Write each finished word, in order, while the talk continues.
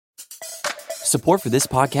Support for this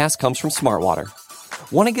podcast comes from Smartwater.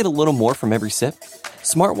 Want to get a little more from every sip?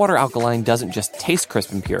 Smartwater Alkaline doesn't just taste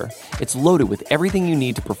crisp and pure, it's loaded with everything you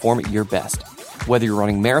need to perform at your best, whether you're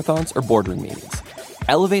running marathons or boardroom meetings.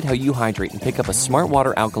 Elevate how you hydrate and pick up a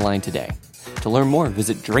Smartwater Alkaline today. To learn more,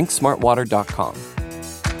 visit drinksmartwater.com.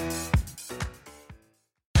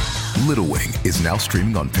 Little Wing is now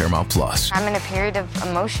streaming on Paramount Plus. I'm in a period of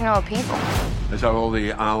emotional upheaval. Is that all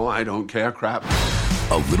the I don't care crap?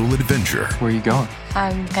 A little adventure. Where are you going?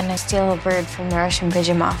 I'm gonna steal a bird from the Russian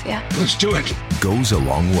pigeon mafia. Let's do it. Goes a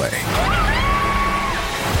long way.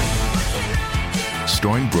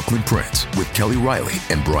 Starring Brooklyn Prince with Kelly Riley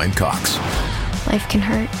and Brian Cox. Life can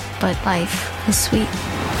hurt, but life is sweet.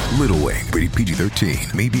 Little Wing, rated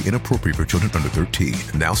PG-13, may be inappropriate for children under 13.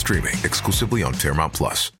 Now streaming exclusively on Paramount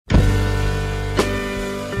Plus.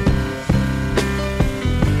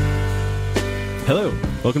 Hello,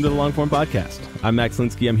 welcome to the Longform Podcast. I'm Max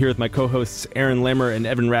Linsky. I'm here with my co-hosts Aaron Lammer and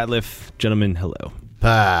Evan Ratliff. Gentlemen, hello.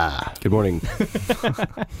 Good morning.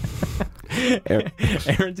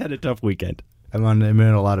 Aaron's had a tough weekend. I'm in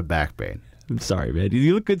a lot of back pain. I'm sorry, man.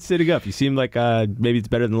 You look good sitting up. You seem like maybe it's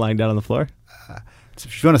better than lying down on the floor.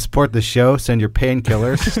 If you want to support the show, send your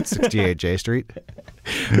painkillers 68 J Street.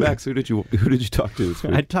 Max, who did you talk to this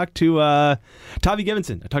week? I talked to Tavi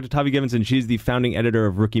Gevinson. She's the founding editor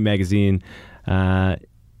of Rookie Magazine,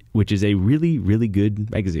 which is a really, really good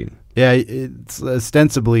magazine. Yeah, it's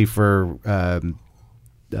ostensibly for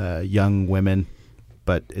young women,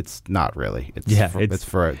 but it's not really. It's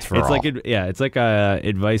for all. Like it's like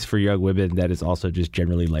advice for young women that is also just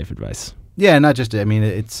generally life advice. Yeah, not just. I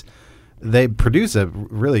mean, they produce a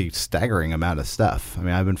really staggering amount of stuff. I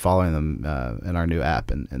mean, I've been following them in our new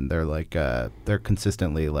app, and they're like they're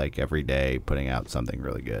consistently like every day putting out something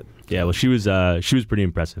really good. Yeah, well, she was pretty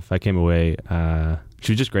impressive. I came away.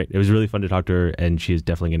 She was just great. It was really fun to talk to her, and she is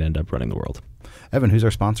definitely going to end up running the world. Evan, who's our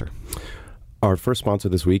sponsor? Our first sponsor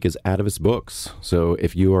this week is Atavist Books. So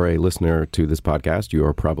if you are a listener to this podcast, you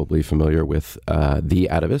are probably familiar with The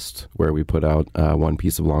Atavist, where we put out one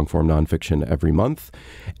piece of long-form nonfiction every month.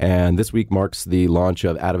 And this week marks the launch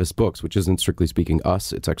of Atavist Books, which isn't strictly speaking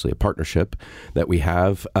us. It's actually a partnership that we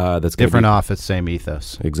have. That's different office, same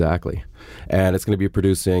ethos. Exactly. And it's going to be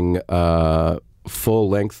producing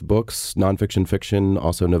full-length books, nonfiction, fiction,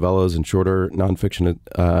 also novellas and shorter nonfiction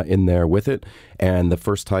in there with it. And the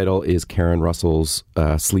first title is Karen Russell's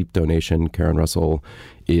Sleep Donation. Karen Russell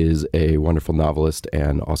is a wonderful novelist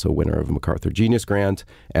and also winner of a MacArthur Genius Grant.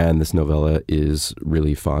 And this novella is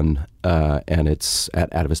really fun. And it's at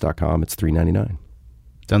atavist.com. It's $3.99.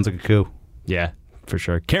 Sounds like a coup. Yeah, for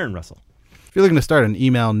sure. Karen Russell. If you're looking to start an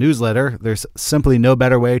email newsletter, there's simply no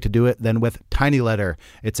better way to do it than with TinyLetter.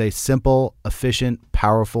 It's a simple, efficient,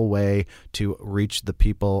 powerful way to reach the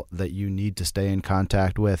people that you need to stay in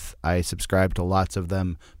contact with. I subscribe to lots of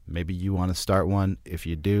them. Maybe you want to start one. If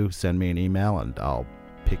you do, send me an email and I'll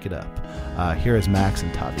pick it up. Here is Max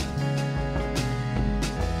and Tavi.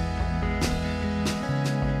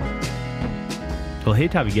 Well, hey,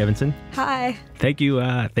 Tavi Gevinson. Hi. Thank you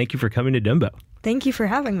for coming to Dumbo. Thank you for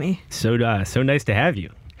having me. So nice to have you.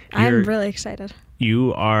 I'm really excited.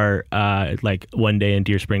 You are like one day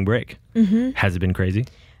into your spring break. Mm-hmm. Has it been crazy?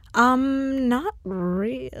 Not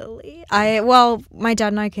really. My dad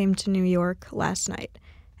and I came to New York last night,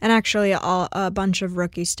 and actually a bunch of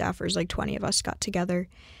rookie staffers, like 20 of us, got together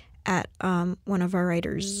at one of our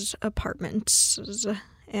writers' apartments,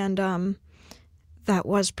 and that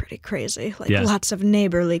was pretty crazy. Lots of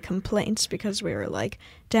neighborly complaints because we were like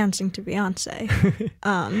dancing to Beyonce.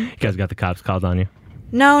 You guys got the cops called on you?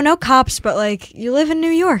 No cops, but like you live in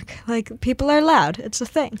New York. Like people are loud. It's a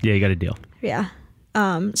thing. Yeah, you got a deal. Yeah.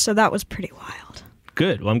 So that was pretty wild.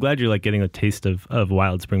 Good. Well, I'm glad you're like getting a taste of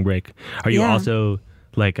wild spring break. Are you also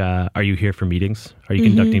like, are you here for meetings? Are you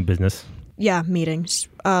conducting business? Yeah, meetings.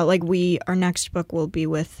 Our next book will be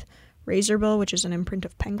with Razorbill, which is an imprint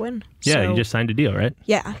of Penguin. Yeah, you just signed a deal, right?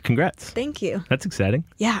 Yeah. Congrats. Thank you. That's exciting.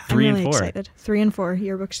 Yeah, 3 I'm and really 4. excited. 3 and 4.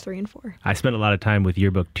 Yearbooks 3 and 4. I spent a lot of time with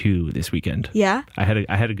Yearbook 2 this weekend. Yeah? I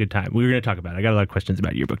had a good time. We were going to talk about it. I got a lot of questions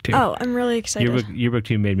about Yearbook 2. Oh, I'm really excited. Yearbook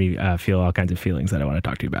 2 made me feel all kinds of feelings that I want to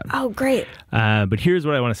talk to you about. Oh, great. But here's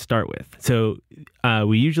what I want to start with. So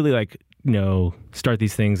we usually start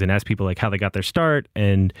these things and ask people like how they got their start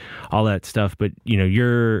and all that stuff. But,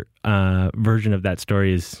 your version of that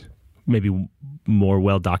story is maybe more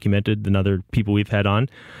well documented than other people we've had on.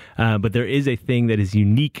 But there is a thing that is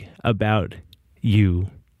unique about you,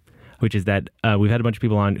 which is that we've had a bunch of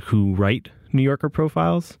people on who write New Yorker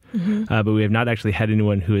profiles, but we have not actually had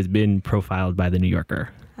anyone who has been profiled by the New Yorker.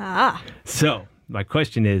 Ah. So my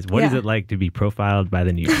question is, what is it like to be profiled by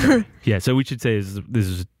the New Yorker? Yeah, so we should say this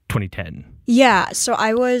is 2010. Yeah, so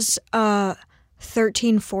I was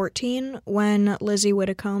 13, 14 when Lizzie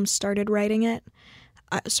Whitcomb started writing it.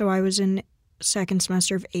 So I was in second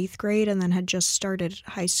semester of 8th grade and then had just started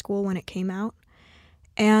high school when it came out.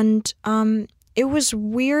 And it was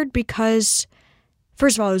weird because,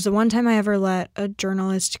 first of all, it was the one time I ever let a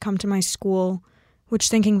journalist come to my school, which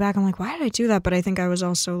thinking back, I'm like, why did I do that? But I think I was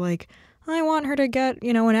also like, I want her to get,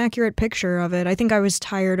 an accurate picture of it. I think I was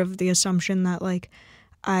tired of the assumption that, like,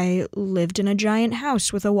 I lived in a giant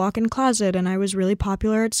house with a walk-in closet and I was really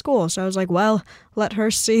popular at school. So I was like, well, let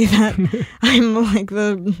her see that I'm like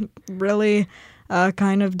the really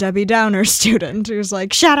kind of Debbie Downer student who's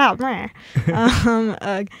like, shut up. Yeah,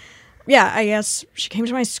 I guess she came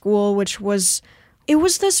to my school, it was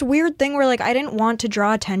this weird thing where like I didn't want to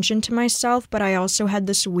draw attention to myself, but I also had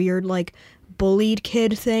this weird like bullied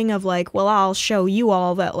kid thing of like, well, I'll show you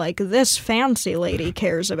all that like this fancy lady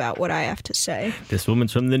cares about what I have to say. This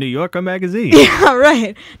woman's from the New Yorker magazine. Yeah,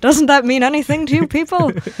 right. Doesn't that mean anything to you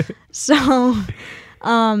people? So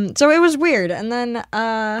it was weird. And then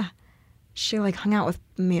she like hung out with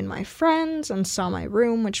me and my friends and saw my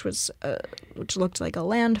room, which looked like a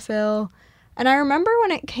landfill. And I remember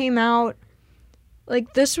when it came out,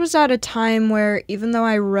 like this was at a time where even though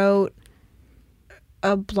I wrote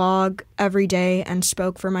a blog every day and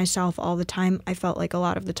spoke for myself all the time, I felt like a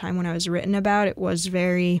lot of the time when I was written about, it was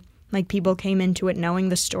very, like, people came into it knowing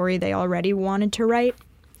the story they already wanted to write.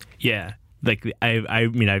 Yeah. Like, I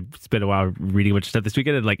mean, I've spent a while reading a bunch of stuff this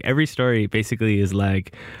weekend, and, like, every story basically is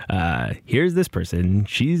like, here's this person.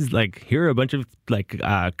 She's, like, here are a bunch of, like,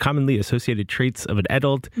 commonly associated traits of an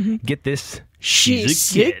adult. Mm-hmm. Get this. She's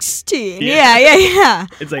 16. Yeah.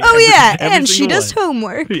 It's like and she does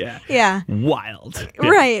homework. Yeah. Wild. Yeah.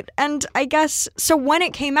 Right. And I guess, so when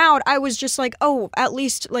it came out, I was just like, oh, at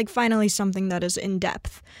least, like, finally something that is in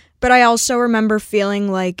depth. But I also remember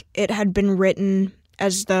feeling like it had been written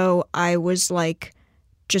as though I was, like,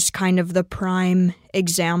 just kind of the prime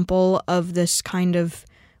example of this kind of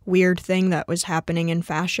weird thing that was happening in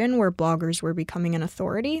fashion where bloggers were becoming an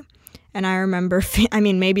authority. And I remember,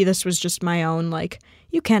 maybe this was just my own, like,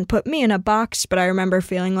 you can't put me in a box, but I remember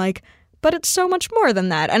feeling like, but it's so much more than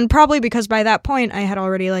that. And probably because by that point I had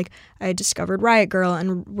already, like, I had discovered Riot Girl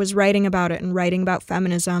and was writing about it and writing about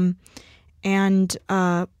feminism. And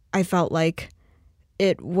I felt like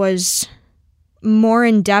it was more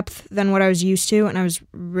in depth than what I was used to. And I was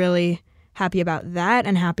really happy about that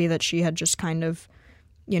and happy that she had just kind of,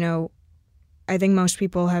 I think most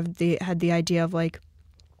people had the idea of, like,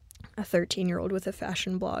 a 13-year-old with a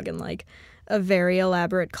fashion blog and like a very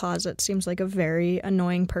elaborate closet seems like a very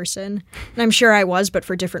annoying person. And I'm sure I was, but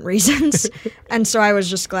for different reasons. And so I was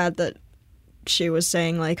just glad that she was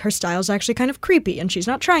saying like her style's actually kind of creepy and she's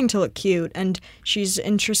not trying to look cute and she's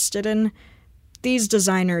interested in these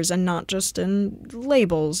designers and not just in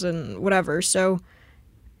labels and whatever. So,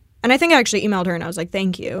 and I think I actually emailed her and I was like,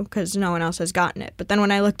 thank you, because no one else has gotten it. But then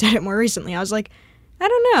when I looked at it more recently, I was like, I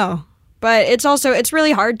don't know. But it's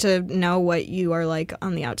really hard to know what you are like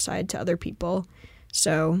on the outside to other people.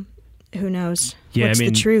 So who knows? Yeah, what's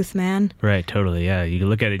the truth, man? Right, totally. Yeah, you can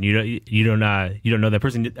look at it and you don't know that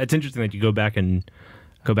person. It's interesting that you go back and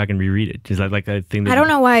reread it. Is that like a thing that I don't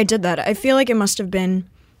know why I did that. I feel like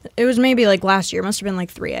it was maybe like last year. It must have been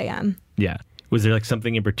like 3 a.m. Yeah. Was there like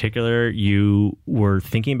something in particular you were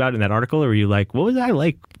thinking about in that article, or were you like, what was I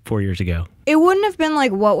like 4 years ago? It wouldn't have been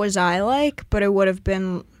like, what was I like? But it would have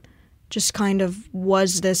been just kind of,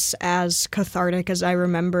 was this as cathartic as I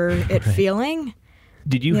remember it feeling?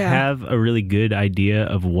 Did you have a really good idea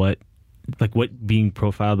of what being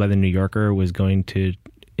profiled by the New Yorker was going to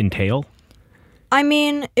entail? I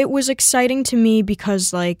mean, it was exciting to me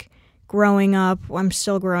because, like, growing up, I'm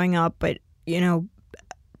still growing up, but,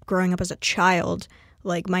 growing up as a child,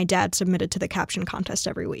 like, my dad submitted to the caption contest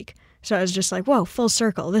every week. So I was just like, whoa, full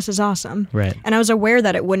circle. This is awesome. Right. And I was aware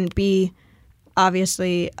that it wouldn't be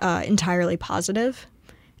obviously entirely positive.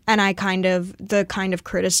 And the kind of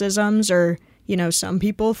criticisms or, some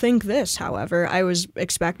people think this, however, I was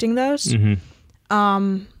expecting those.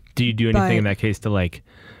 Mm-hmm. Do you do anything in that case to like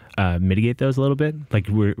mitigate those a little bit? Like,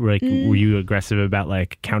 were you aggressive about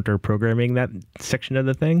like counter programming that section of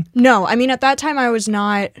the thing? No, I mean, at that time I was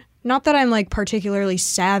not that I'm like particularly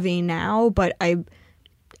savvy now, but I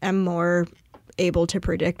am more able to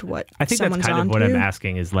predict what I think someone's that's kind of onto. what I'm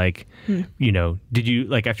asking is like, did you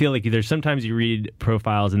like, I feel like there's sometimes you read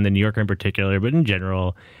profiles in the New Yorker in particular, but in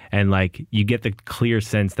general, and like you get the clear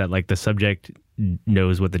sense that like the subject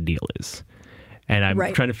knows what the deal is. And I'm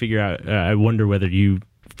trying to figure out, I wonder whether you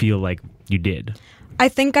feel like you did. I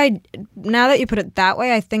think now that you put it that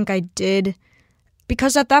way, I think I did,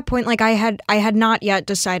 because at that point, like I had not yet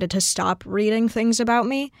decided to stop reading things about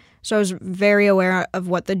me. So I was very aware of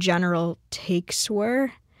what the general takes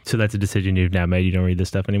were. So that's a decision you've now made. You don't read this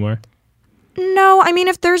stuff anymore? No, I mean,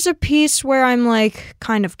 if there's a piece where I'm like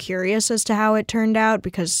kind of curious as to how it turned out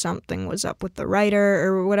because something was up with the writer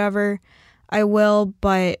or whatever, I will.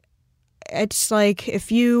 But it's like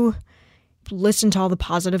if you listen to all the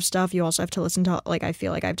positive stuff, you also have to listen to, like, I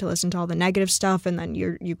feel like I have to listen to all the negative stuff, and then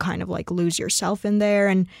you kind of like lose yourself in there.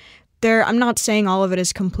 And I'm not saying all of it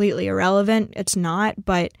is completely irrelevant. It's not,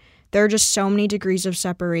 but there are just so many degrees of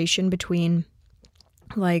separation between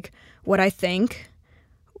like what I think,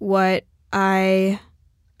 what I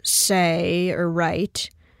say or write,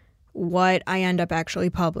 what I end up actually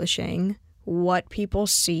publishing, what people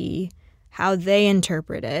see, how they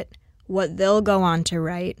interpret it, what they'll go on to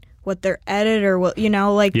write, what their editor will,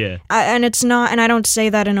 like, yeah. And it's not, and I don't say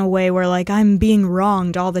that in a way where like I'm being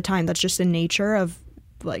wronged all the time. That's just the nature of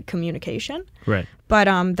like communication. Right. But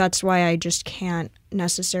that's why I just can't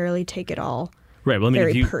necessarily take it all right. Well, I mean,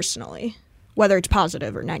 very personally, whether it's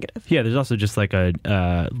positive or negative. Yeah, there's also just like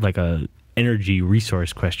a energy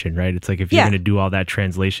resource question, right? It's like if you're going to do all that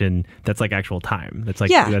translation, that's like actual time. That's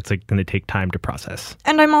like going to take time to process.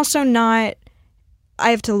 And I'm also not. I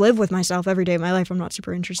have to live with myself every day of my life. I'm not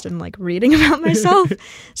super interested in like reading about myself.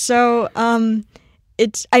 So I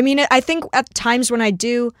think at times when I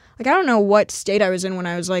do, like, I don't know what state I was in when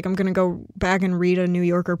I was like, I'm going to go back and read a New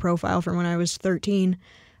Yorker profile from when I was 13.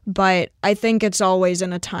 But I think it's always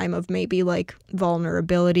in a time of maybe like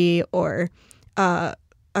vulnerability or a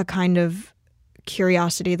kind of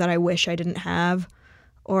curiosity that I wish I didn't have,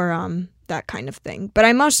 or that kind of thing. But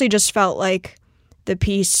I mostly just felt like the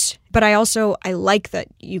piece, but I like that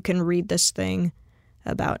you can read this thing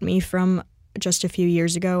about me from just a few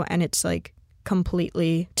years ago, and it's like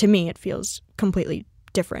completely, to me, it feels completely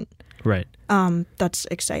different. Right. That's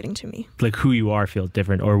exciting to me. Like who you are feels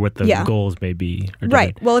different, or what the goals may be.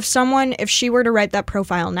 Right. Well, if she were to write that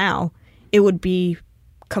profile now, it would be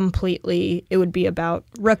about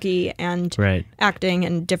Rookie and acting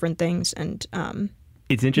and different things. And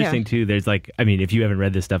it's interesting too. There's like, I mean, if you haven't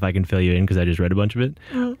read this stuff, I can fill you in because I just read a bunch of it.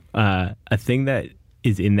 Mm-hmm. A thing that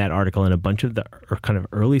is in that article and a bunch of the kind of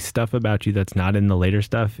early stuff about you that's not in the later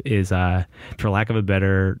stuff is, for lack of a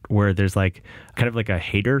better word, there's like kind of like a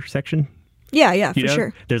hater section. Yeah, for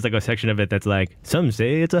sure. There's like a section of it that's like, some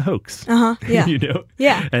say it's a hoax. Yeah.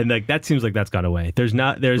 Yeah. And like that seems like that's gone away. There's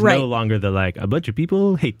no longer the like, a bunch of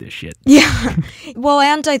people hate this shit. Yeah. Well,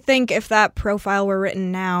 and I think if that profile were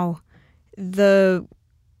written now, the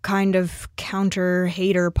kind of counter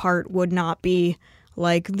hater part would not be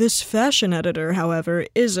like, this fashion editor, however,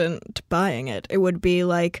 isn't buying it. It would be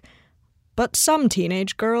like, but some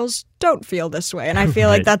teenage girls don't feel this way. And I feel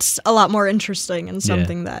like that's a lot more interesting and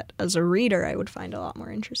something that as a reader I would find a lot more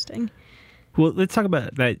interesting. Well, let's talk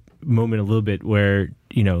about that moment a little bit where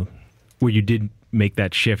you did make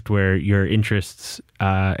that shift where your interests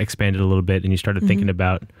expanded a little bit and you started thinking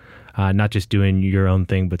about not just doing your own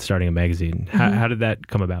thing, but starting a magazine. How did that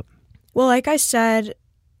come about? Well, like I said,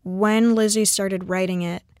 when Lizzie started writing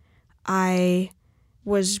it, I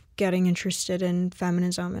was getting interested in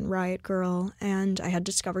feminism and Riot Girl, and I had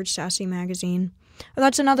discovered Sassy Magazine. But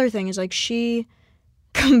that's another thing, is like she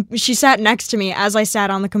sat next to me as I sat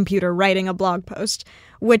on the computer writing a blog post,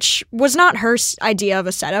 which was not her idea of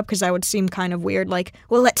a setup, because that would seem kind of weird, like,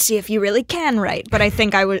 well, let's see if you really can write. But I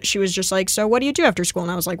think she was just like, so what do you do after school?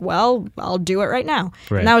 And I was like, well, I'll do it right now.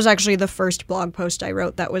 Right. And that was actually the first blog post I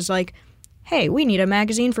wrote that was like, hey, we need a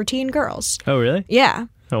magazine for teen girls. Oh, really? Yeah.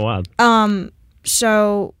 Oh, wow.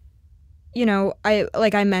 So,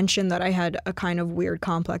 I mentioned that I had a kind of weird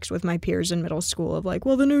complex with my peers in middle school of like,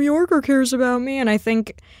 well, the New Yorker cares about me. And I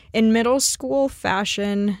think in middle school,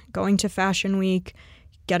 fashion, going to Fashion Week,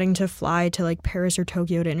 getting to fly to like Paris or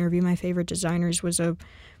Tokyo to interview my favorite designers was a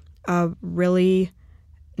really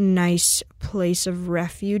nice place of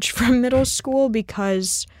refuge from middle school,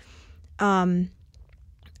 because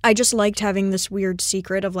I just liked having this weird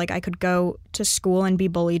secret of like I could go to school and be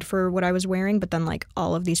bullied for what I was wearing, but then like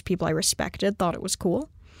all of these people I respected thought it was cool.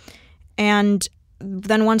 And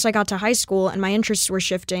then once I got to high school and my interests were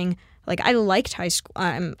shifting, like I liked high school.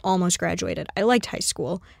 I'm almost graduated. I liked high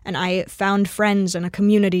school, and I found friends and a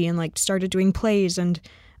community and like started doing plays, and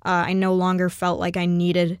I no longer felt like I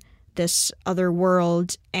needed this other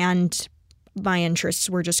world, and my interests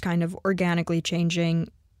were just kind of organically changing,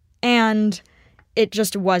 and it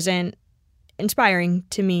just wasn't inspiring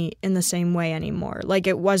to me in the same way anymore. Like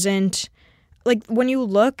it wasn't, like when you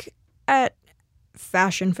look at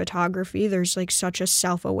fashion photography, there's like such a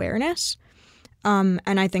self-awareness. And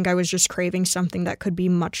I think I was just craving something that could be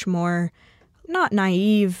much more not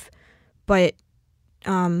naive, but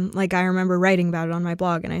like I remember writing about it on my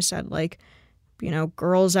blog, and I said, like,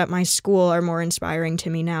 girls at my school are more inspiring to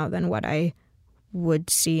me now than what I would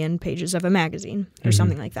see in pages of a magazine or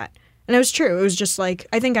something like that. And it was true. It was just like,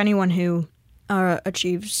 I think anyone who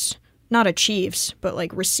receives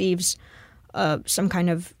some kind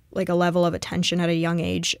of like a level of attention at a young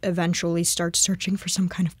age eventually starts searching for some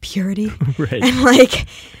kind of purity. Right. And like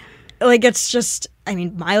it's just, I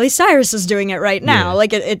mean, Miley Cyrus is doing it right now. Yeah.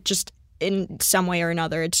 Like it just, in some way or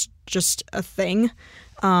another, it's just a thing.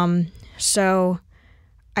 So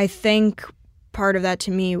I think part of that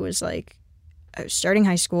to me was like, I was starting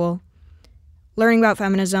high school, learning about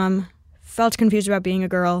feminism, felt confused about being a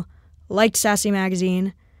girl, liked Sassy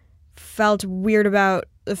Magazine, felt weird about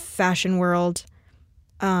the fashion world,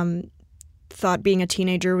 thought being a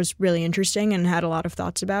teenager was really interesting and had a lot of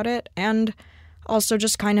thoughts about it, and also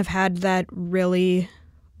just kind of had that really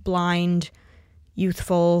blind,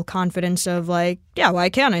 youthful confidence of like, yeah, why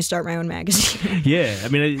can't I start my own magazine? Yeah, I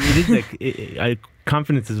mean, it is like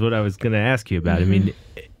confidence is what I was going to ask you about. Mm-hmm. I mean,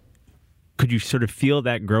 could you sort of feel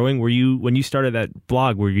that growing? When you started that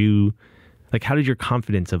blog, were you like, how did your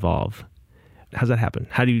confidence evolve? How's that happen?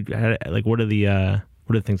 What are the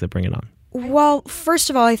things that bring it on? Well, first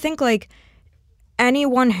of all, I think like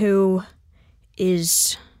anyone who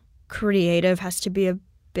is creative has to be a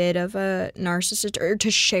bit of a narcissist, or to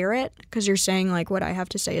share it, because you're saying like what I have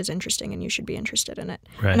to say is interesting and you should be interested in it.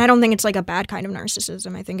 Right. And I don't think it's like a bad kind of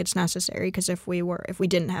narcissism. I think it's necessary, because if we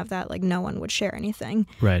didn't have that, like no one would share anything.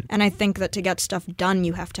 Right. And I think that to get stuff done,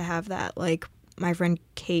 you have to have that. Like my friend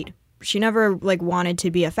Kate, she never like wanted to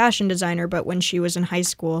be a fashion designer, but when she was in high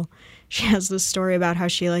school, she has this story about how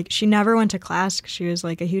she never went to class because she was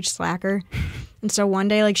like a huge slacker. And so one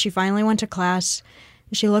day, like, she finally went to class.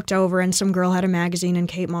 She looked over and some girl had a magazine and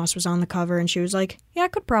Kate Moss was on the cover, and she was like, yeah, I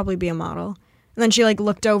could probably be a model. And then she like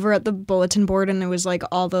looked over at the bulletin board and it was like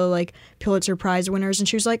all the like Pulitzer Prize winners, and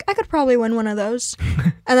she was like, I could probably win one of those.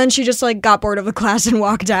 And then she just like got bored of the class and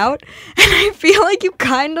walked out. And I feel like you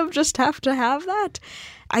kind of just have to have that.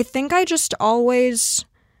 I think I just always,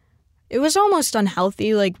 it was almost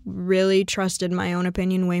unhealthy, like really trusted my own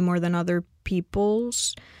opinion way more than other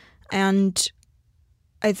people's. And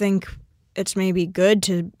I think it's maybe good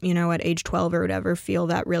to, at age 12 or whatever, feel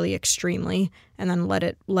that really extremely and then let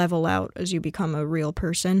it level out as you become a real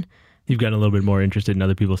person. You've gotten a little bit more interested in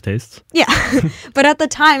other people's tastes? Yeah. But at the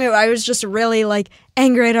time, I was just really like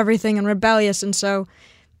angry at everything and rebellious. And so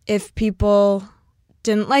if people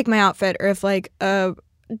didn't like my outfit, or if like a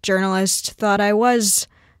journalist thought I was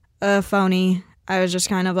a phony, I was just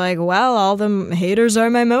kind of like, well, all the haters are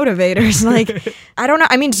my motivators. Like, I don't know.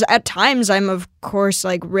 I mean, at times I'm, of course,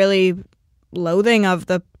 like really loathing of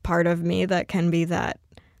the part of me that can be that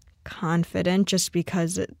confident, just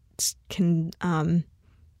because it can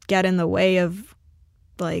get in the way of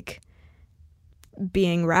like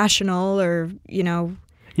being rational, or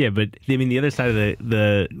Yeah, but I mean, the other side of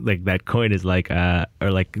the like that coin is like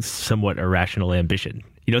or like somewhat irrational ambition.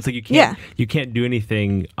 It's like you can't do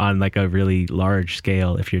anything on like a really large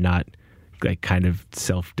scale if you're not like kind of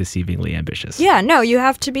self-deceivingly ambitious. Yeah, no, you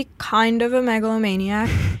have to be kind of a megalomaniac.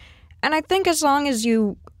 And I think as long as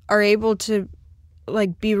you are able to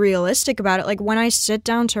like be realistic about it, like when I sit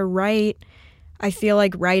down to write, I feel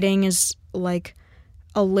like writing is like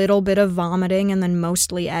a little bit of vomiting and then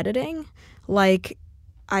mostly editing. Like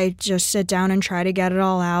I just sit down and try to get it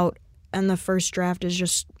all out, and the first draft is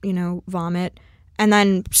just, vomit. And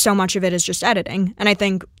then so much of it is just editing. And I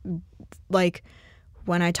think, like,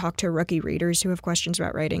 when I talk to rookie readers who have questions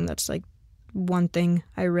about writing, that's, like, one thing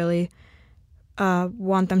I really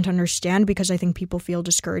want them to understand, because I think people feel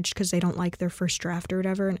discouraged because they don't like their first draft or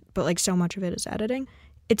whatever. But, like, so much of it is editing.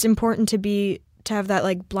 It's important to have that,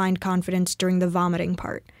 like, blind confidence during the vomiting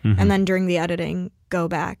part. Mm-hmm. And then during the editing, go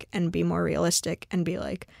back and be more realistic and be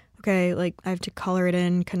like, okay, like, I have to color it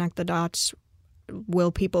in, connect the dots.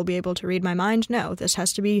 Will people be able to read my mind? No, this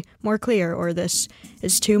has to be more clear, or this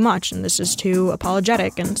is too much and this is too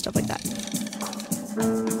apologetic and stuff like that.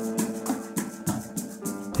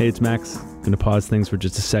 Hey, it's Max. Going to pause things for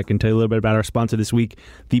just a second, tell you a little bit about our sponsor this week.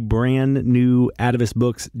 The brand new Atavist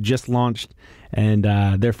Books just launched, and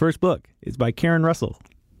their first book is by Karen Russell.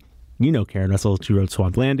 You know Karen Russell. She wrote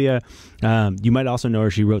Swamplandia. You might also know her.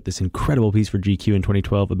 She wrote this incredible piece for GQ in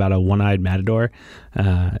 2012 about a one-eyed matador.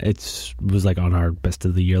 It was like on our best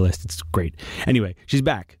of the year list. It's great. Anyway, she's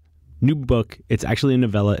back new book. It's actually a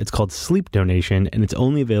novella. It's called Sleep Donation, and it's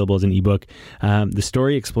only available as an ebook. The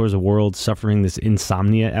story explores a world suffering this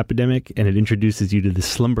insomnia epidemic, and it introduces you to the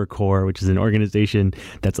Slumber Corps, which is an organization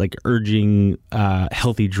that's like urging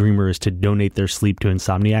healthy dreamers to donate their sleep to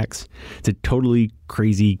insomniacs. It's a totally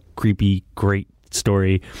crazy, creepy, great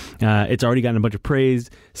story. It's already gotten a bunch of praise.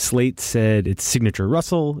 Slate said it's signature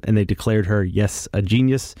Russell, and they declared her, yes, a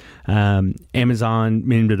genius. Amazon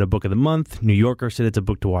named it a book of the month. New Yorker said it's a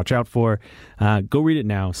book to watch out for. Go read it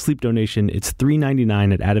now. Sleep Donation. It's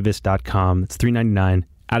 $3.99 at atavist.com. It's $3.99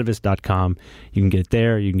 atavist.com. You can get it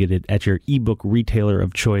there. You can get it at your ebook retailer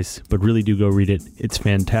of choice, but really do go read it. It's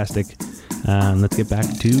fantastic. Let's get back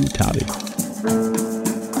to Tavi.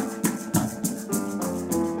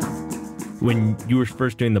 When you were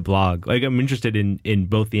first doing the blog, like I'm interested in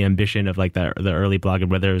both the ambition of like the early blog and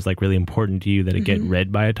whether it was like really important to you that it get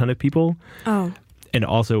read by a ton of people. Oh. And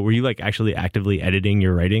also, were you like actually actively editing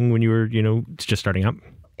your writing when you were, just starting out?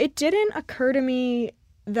 It didn't occur to me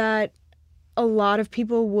that a lot of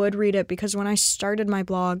people would read it because when I started my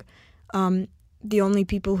blog, the only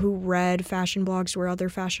people who read fashion blogs were other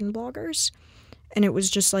fashion bloggers. And it was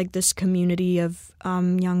just like this community of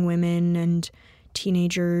young women and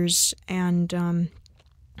teenagers, and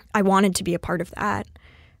I wanted to be a part of that.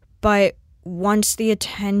 But once the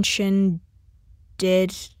attention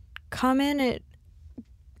did come in,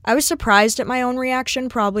 I was surprised at my own reaction,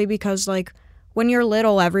 probably because like when you're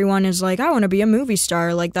little, everyone is like, I want to be a movie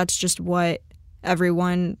star. Like that's just what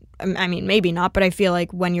everyone, I mean, maybe not, but I feel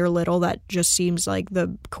like when you're little, that just seems like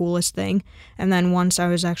the coolest thing. And then once I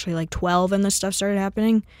was actually like 12 and this stuff started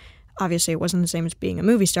happening, obviously, it wasn't the same as being a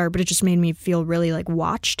movie star, but it just made me feel really like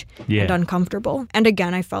watched and uncomfortable. And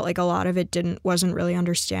again, I felt like a lot of it wasn't really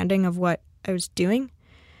understanding of what I was doing.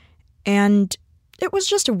 And it was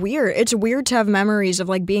just weird. It's weird to have memories of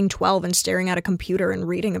like being 12 and staring at a computer and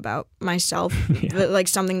reading about myself, like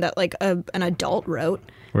something that like an adult wrote.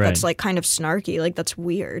 Right. That's like kind of snarky. Like that's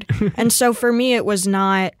weird. And so for me, it was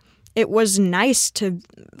nice to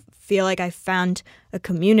feel like I found a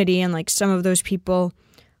community, and like some of those people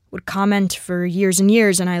would comment for years and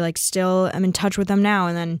years, and I like still am in touch with them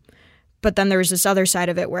now. But then there was this other side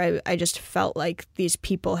of it where I just felt like these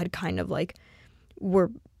people had kind of like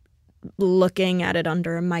were looking at it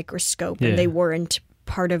under a microscope, and they weren't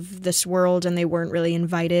part of this world, and they weren't really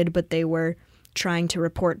invited, but they were trying to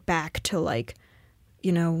report back to like,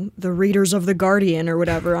 the readers of The Guardian or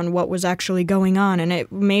whatever on what was actually going on, and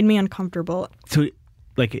it made me uncomfortable. So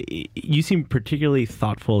like you seem particularly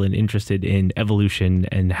thoughtful and interested in evolution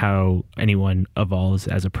and how anyone evolves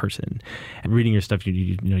as a person. And reading your stuff,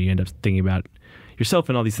 you end up thinking about yourself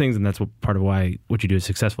and all these things, and that's part of why what you do is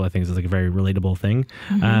successful. I think is like a very relatable thing.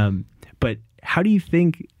 But how do you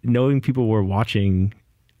think knowing people were watching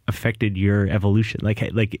affected your evolution?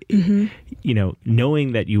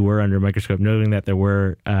 Knowing that you were under a microscope, knowing that there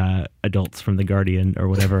were adults from The Guardian or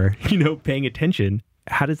whatever, paying attention.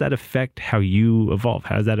 How does that affect how you evolve?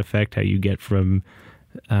 How does that affect how you get from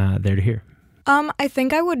there to here? I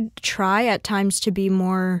think I would try at times to be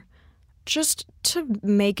more, just to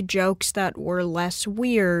make jokes that were less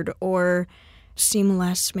weird or seem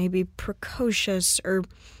less maybe precocious, or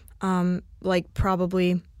like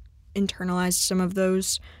probably internalized some of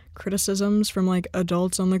those criticisms from like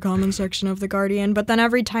adults on the comment section of The Guardian. But then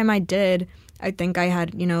every time I did, I think I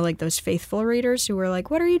had, like those faithful readers who were like,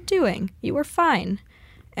 what are you doing? You were fine.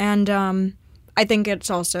 And I think it's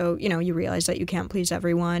also, you realize that you can't please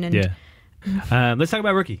everyone. And let's talk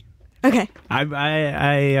about Rookie. Okay.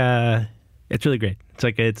 It's really great. It's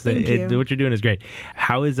like what you're doing is great.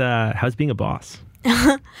 How's being a boss?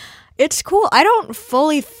 It's cool. I don't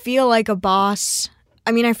fully feel like a boss.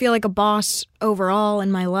 I mean, I feel like a boss overall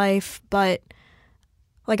in my life, but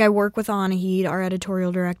like I work with Anahid, our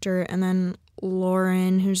editorial director, and then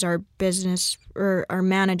Lauren, who's our business or our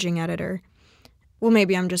managing editor. Well,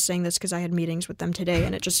 maybe I'm just saying this because I had meetings with them today,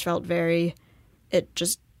 and it just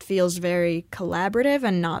feels very collaborative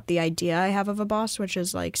and not the idea I have of a boss, which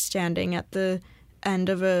is like standing at the end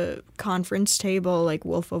of a conference table, like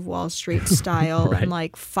Wolf of Wall Street style, right, and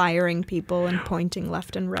like firing people and pointing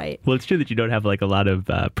left and right. Well, it's true that you don't have like a lot of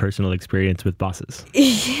personal experience with bosses.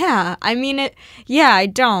 Yeah, I mean it. Yeah, I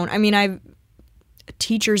don't. I mean,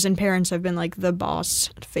 teachers and parents have been like the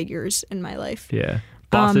boss figures in my life. Yeah.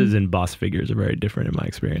 Bosses and boss figures are very different in my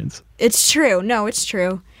experience. It's true. No, it's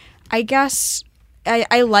true. I guess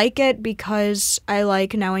I like it because I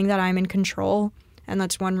like knowing that I'm in control. And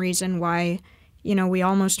that's one reason why, we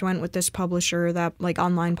almost went with this publisher, that like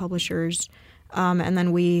online publishers. And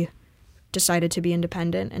then we decided to be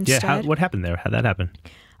independent instead. Yeah. What happened there? How'd that happen?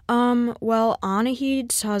 Well,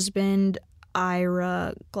 Anahid's husband,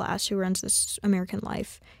 Ira Glass, who runs This American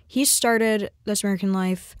Life. He started This American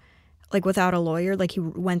Life like without a lawyer. Like, he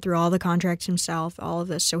went through all the contracts himself, all of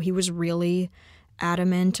this. So he was really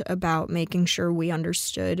adamant about making sure we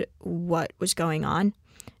understood what was going on.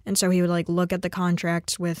 And so he would like look at the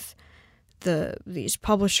contracts with these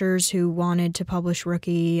publishers who wanted to publish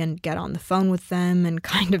Rookie and get on the phone with them and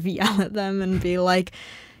kind of yell at them and be like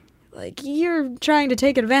you're trying to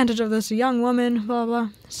take advantage of this young woman, blah blah.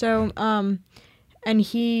 So and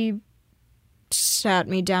he sat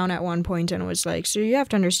me down at one point and was like, so you have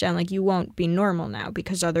to understand, like, you won't be normal now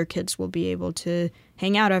because other kids will be able to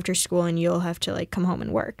hang out after school and you'll have to like come home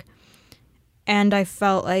and work. And I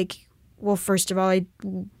felt like, well, first of all, I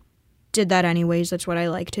did that anyways. That's what I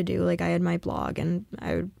like to do. Like, I had my blog and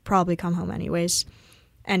I would probably come home anyways.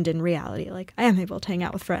 And in reality, like, I am able to hang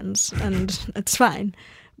out with friends and it's fine.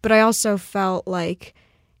 But I also felt like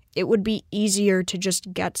it would be easier to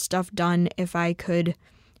just get stuff done if I could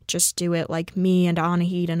just do it like me and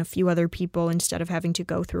Anahid and a few other people instead of having to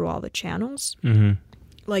go through all the channels. Mm-hmm.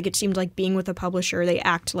 Like, it seemed like being with a publisher, they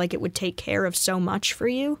act like it would take care of so much for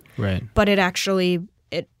you. Right. But it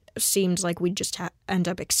seems like we just end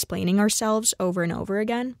up explaining ourselves over and over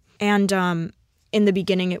again. And in the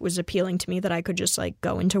beginning, it was appealing to me that I could just like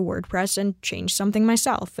go into WordPress and change something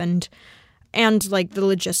myself. And like the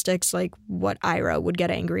logistics, like what Ira would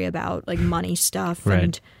get angry about, like money stuff.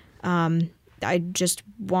 Right. And I just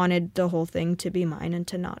wanted the whole thing to be mine and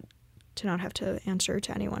to not have to answer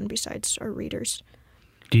to anyone besides our readers.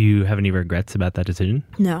 Do you have any regrets about that decision?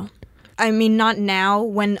 No. I mean, not now.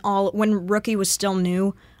 When Rookie was still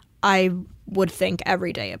new, I would think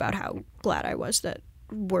every day about how glad I was that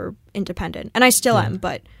we're independent. And I still am,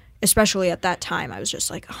 but especially at that time, I was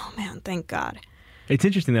just like, oh man, thank God. It's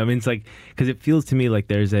interesting though. I mean, it's like, because it feels to me like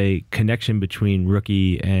there's a connection between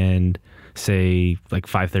Rookie and, say, like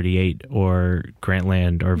 538 or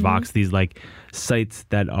Grantland or Vox, these like sites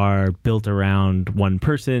that are built around one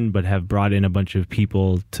person but have brought in a bunch of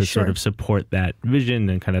people to sort of support that vision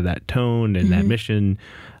and kind of that tone and that mission.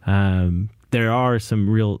 There are some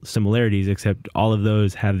real similarities, except all of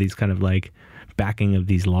those have these kind of like backing of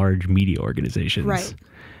these large media organizations. Right.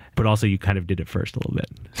 But also you kind of did it first a little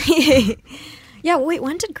bit. Yeah, wait,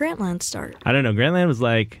 when did Grantland start? I don't know. Grantland was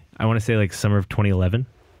like, I want to say like summer of 2011.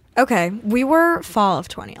 Okay, we were fall of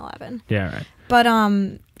 2011. Yeah, right.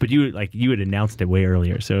 But you had announced it way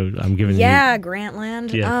earlier, so I'm giving you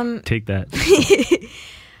Grantland. Yeah, take that.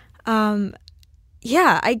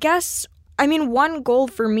 Yeah, I guess. I mean, one goal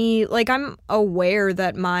for me, like, I'm aware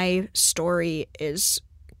that my story is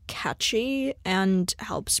catchy and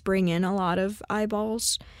helps bring in a lot of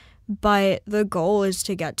eyeballs, but the goal is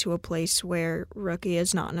to get to a place where Rookie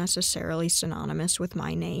is not necessarily synonymous with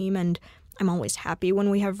my name, and I'm always happy when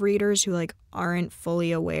we have readers who like aren't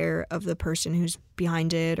fully aware of the person who's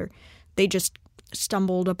behind it, or they just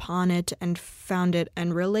stumbled upon it and found it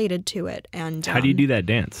and related to it. And how do you do that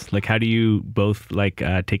dance? Like, how do you both like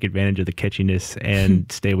take advantage of the catchiness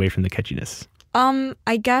and stay away from the catchiness?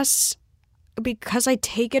 I guess because I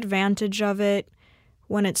take advantage of it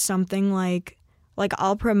when it's something like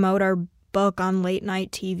I'll promote our book on late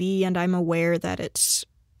night TV and I'm aware that it's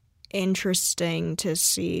interesting to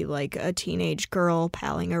see like a teenage girl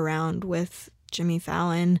palling around with Jimmy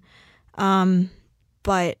Fallon.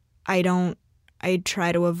 But I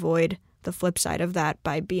try to avoid the flip side of that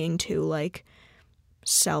by being too like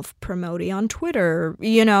self-promoty on Twitter,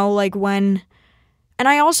 you know, like when, and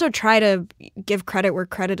I also try to give credit where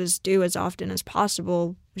credit is due as often as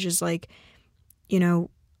possible, which is like, you know,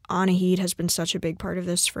 Anahid has been such a big part of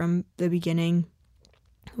this from the beginning.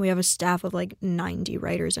 We have a staff of like 90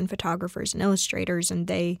 writers and photographers and illustrators, and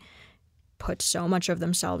they put so much of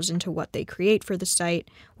themselves into what they create for the site.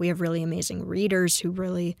 We have really amazing readers who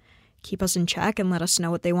really keep us in check and let us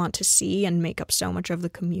know what they want to see and make up so much of the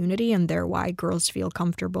community, and they're why girls feel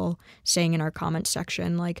comfortable saying in our comment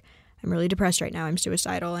section, like, I'm really depressed right now, I'm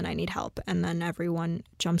suicidal, and I need help. And then everyone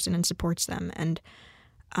jumps in and supports them. And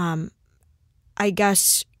I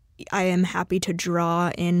guess I am happy to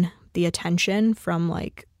draw in the attention from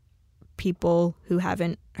like people who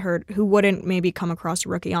haven't heard, who wouldn't maybe come across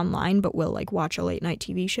Rookie online, but will like watch a late night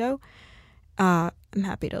TV show. I'm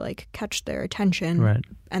happy to like catch their attention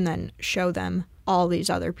and then show them all these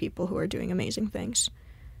other people who are doing amazing things.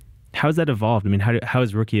 How has that evolved? I mean, how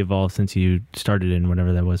has Rookie evolved since you started in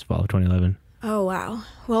whatever that was, fall of 2011? Oh, wow.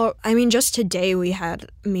 Well, I mean, just today we had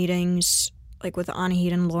meetings like with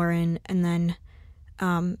Anahid and Lauren, and then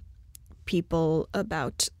people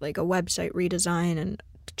about like a website redesign and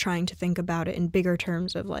trying to think about it in bigger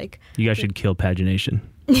terms of like... You guys should kill pagination.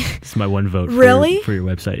 It's my one vote really? For your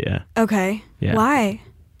website, yeah. Okay. Yeah. Why?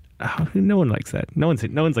 no one likes that. No one's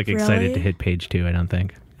like excited Really? to hit page 2, I don't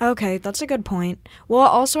think. Okay, that's a good point. Well,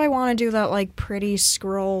 also I want to do that like pretty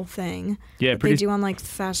scroll thing. Yeah, that they do on like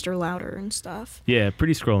faster, louder and stuff. Yeah,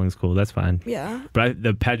 pretty scrolling's cool. That's fine. Yeah. But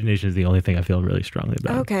the pagination is the only thing I feel really strongly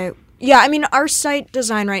about. Okay. Yeah, I mean, our site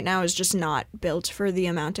design right now is just not built for the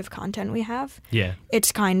amount of content we have. Yeah.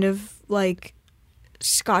 It's kind of like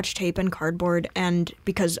Scotch tape and cardboard, and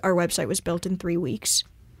because our website was built in 3 weeks.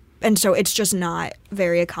 And so it's just not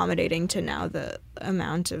very accommodating to now the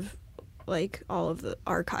amount of like all of the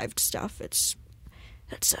archived stuff. It's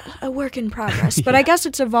a work in progress. But I guess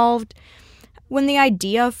it's evolved. When the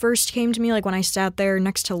idea first came to me, like when I sat there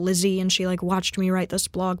next to Lizzie and she like watched me write this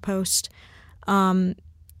blog post,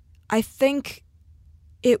 I think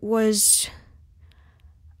I was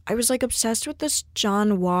like obsessed with this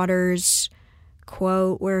John Waters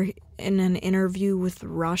quote where in an interview with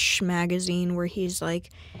Rush magazine where he's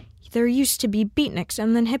like, there used to be beatniks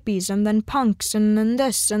and then hippies and then punks and then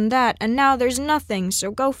this and that, and now there's nothing,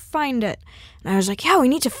 so go find it. And I was like, yeah, we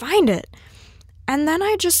need to find it. And then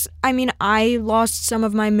I lost some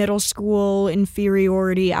of my middle school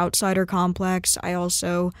inferiority, outsider complex. I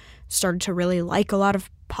also started to really like a lot of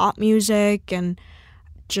pop music and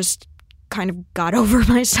just kind of got over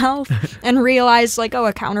myself and realized like, oh,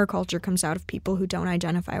 a counterculture comes out of people who don't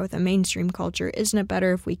identify with a mainstream culture. Isn't it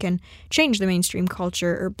better if we can change the mainstream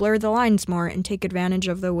culture or blur the lines more and take advantage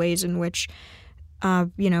of the ways in which,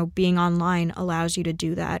 being online allows you to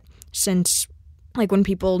do that? Since like when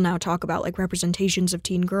people now talk about like representations of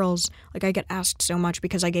teen girls, like I get asked so much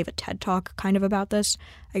because I gave a TED talk kind of about this.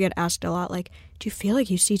 I get asked a lot like, do you feel like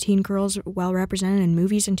you see teen girls well represented in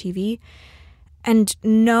movies and TV? And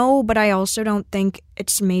no, but I also don't think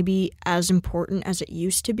it's maybe as important as it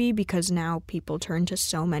used to be because now people turn to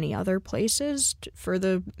so many other places for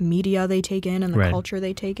the media they take in and the culture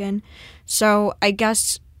they take in. So I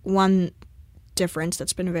guess one difference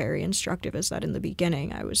that's been very instructive is that in the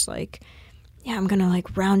beginning I was like, yeah, I'm going to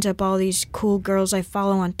like round up all these cool girls I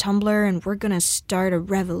follow on Tumblr and we're going to start a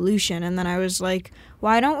revolution. And then I was like,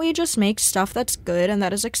 why don't we just make stuff that's good and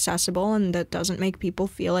that is accessible and that doesn't make people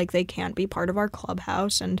feel like they can't be part of our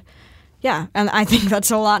clubhouse? And yeah, and I think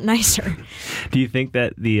that's a lot nicer. Do you think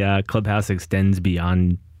that the clubhouse extends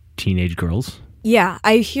beyond teenage girls? Yeah,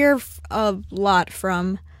 I hear a lot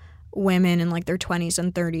from women in like their 20s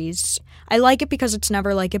and 30s. I like it because it's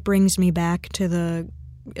never like it brings me back to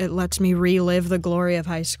it lets me relive the glory of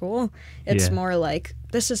high school. It's more like,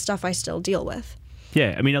 this is stuff I still deal with.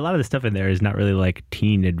 Yeah, I mean, a lot of the stuff in there is not really like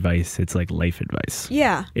teen advice. It's like life advice.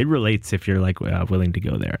 Yeah. It relates if you're like willing to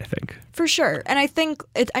go there, I think. For sure. And I think,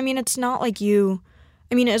 it's not like it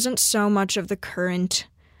isn't so much of the current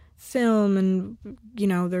film and,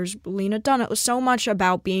 there's Lena Dunham. So much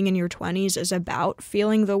about being in your 20s is about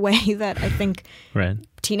feeling the way that I think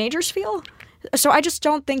teenagers feel. So I just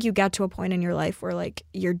don't think you get to a point in your life where, like,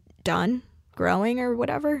 you're done growing or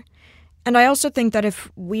whatever. And I also think that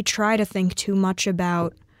if we try to think too much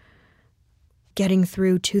about getting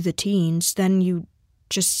through to the teens, then you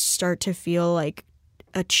just start to feel like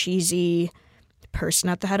a cheesy person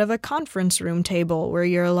at the head of a conference room table where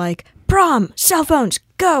you're like, prom, cell phones,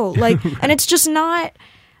 go! Like, and it's just not...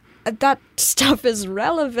 That stuff is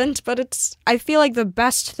relevant, but I feel like the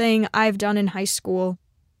best thing I've done in high school,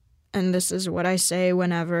 and this is what I say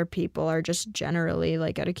whenever people are just generally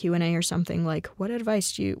like at a Q&A or something, like, what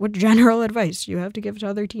general advice do you have to give to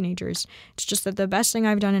other teenagers? It's just that the best thing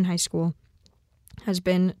I've done in high school has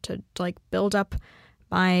been to like build up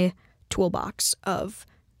my toolbox of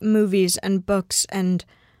movies and books and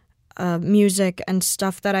music and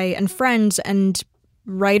stuff and friends and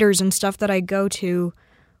writers and stuff that I go to.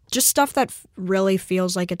 Just stuff that really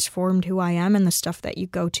feels like it's formed who I am, and the stuff that you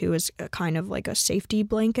go to is a kind of like a safety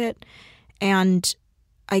blanket. And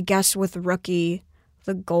I guess with Rookie,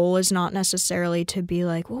 the goal is not necessarily to be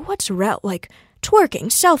like, well, what's like twerking,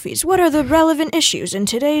 selfies, what are the relevant issues in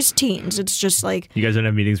today's teens? It's just like... You guys don't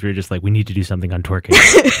have meetings where you're just like, we need to do something on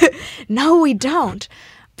twerking. No, we don't.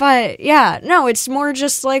 But yeah, no, it's more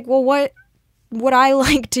just like, well, what would I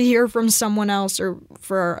like to hear from someone else, or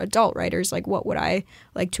for adult writers, like what would I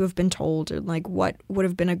like to have been told, or like what would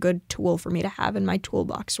have been a good tool for me to have in my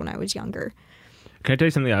toolbox when I was younger? Can I tell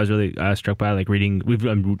you something I was really struck by, like reading,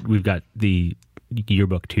 we've got the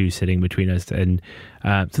yearbook too sitting between us, and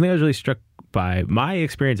something I was really struck by, my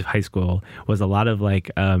experience of high school was a lot of like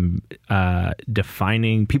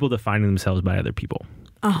defining themselves by other people.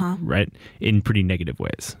 Right? In pretty negative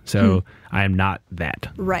ways. So I am not that.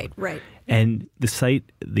 Right. And the site,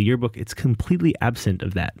 the yearbook, it's completely absent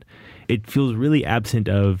of that. It feels really absent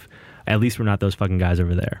of, at least we're not those fucking guys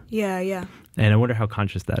over there. Yeah. And I wonder how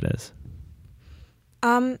conscious that is.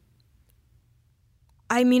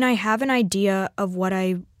 I mean, I have an idea of what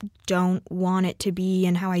I don't want it to be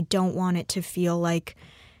and how I don't want it to feel like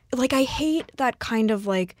I hate that kind of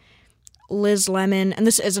like Liz Lemon, and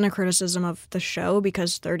this isn't a criticism of the show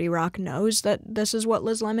because 30 Rock knows that this is what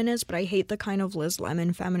Liz Lemon is, but I hate the kind of Liz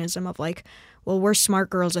Lemon feminism of like, well, we're smart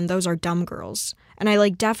girls and those are dumb girls. And I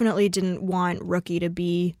like definitely didn't want Rookie to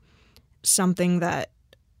be something that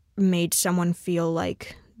made someone feel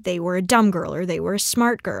like they were a dumb girl or they were a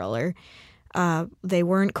smart girl or they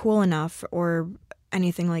weren't cool enough or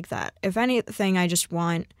anything like that. If anything, I just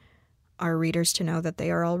want our readers to know that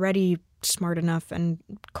they are already smart enough and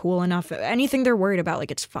cool enough. Anything they're worried about,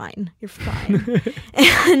 like, it's fine. You're fine.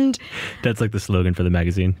 And that's like the slogan for the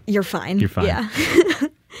magazine. You're fine. You're fine. Yeah.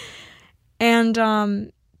 And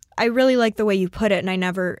I really like the way you put it, and I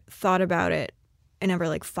never thought about it. I never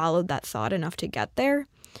like followed that thought enough to get there.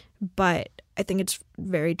 But I think it's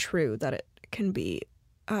very true that it can be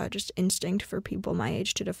just instinct for people my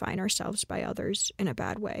age to define ourselves by others in a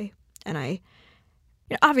bad way. And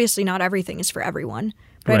obviously not everything is for everyone,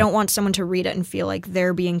 but right. I don't want someone to read it and feel like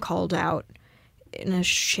they're being called out in a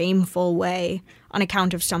shameful way on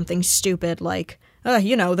account of something stupid like,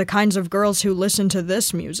 the kinds of girls who listen to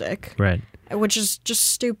this music. Right. Which is just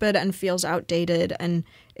stupid and feels outdated, and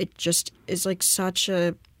it just is like such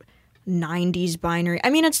a 90s binary. I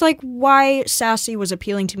mean, it's like why Sassy was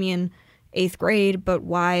appealing to me in 8th grade, but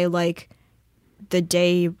why, like, the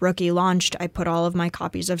day Rookie launched, I put all of my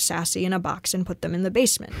copies of Sassy in a box and put them in the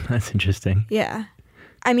basement. That's interesting. Yeah.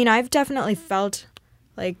 I mean, I've definitely felt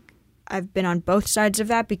like I've been on both sides of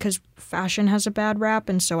that because fashion has a bad rap,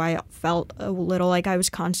 and so I felt a little like I was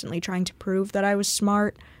constantly trying to prove that I was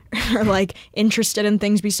smart or, like, interested in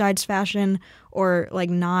things besides fashion or, like,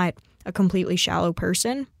 not a completely shallow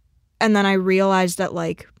person. And then I realized that,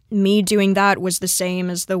 like, me doing that was the same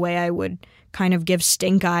as the way I would kind of give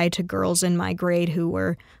stink eye to girls in my grade who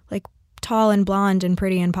were, like, tall and blonde and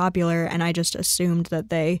pretty and popular, and I just assumed that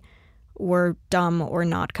they were dumb or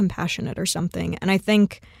not compassionate or something. And I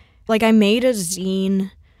think, like, I made a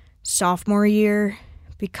zine sophomore year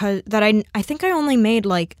because that I think I only made,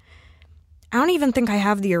 like, I don't even think I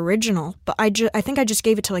have the original, but I think I just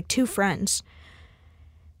gave it to, like, 2 friends.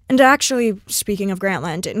 And actually, speaking of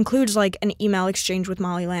Grantland, it includes, like, an email exchange with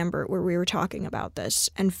Molly Lambert where we were talking about this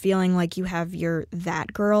and feeling like you have your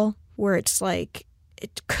that girl, where it's, like,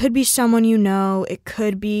 it could be someone you know, it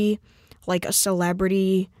could be, like, a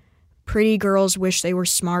celebrity. Pretty girls wish they were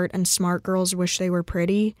smart, and smart girls wish they were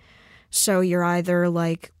pretty. So you're either,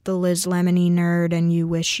 like, the Liz Lemony nerd and you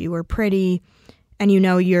wish you were pretty, and you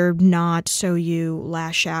know you're not, so you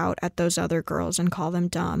lash out at those other girls and call them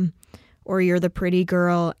dumb. Or you're the pretty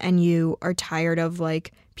girl and you are tired of,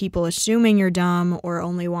 like, people assuming you're dumb or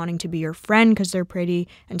only wanting to be your friend because they're pretty,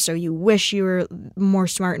 and so you wish you were more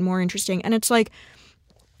smart and more interesting. And it's like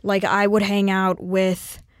I would hang out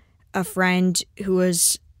with a friend who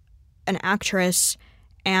was an actress,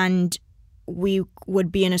 and we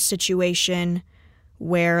would be in a situation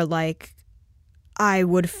where, like, I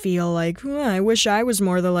would feel like, I wish I was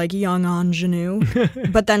more the, like, young ingenue.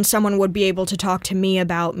 But then someone would be able to talk to me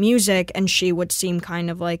about music, and she would seem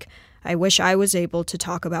kind of like, I wish I was able to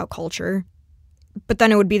talk about culture. But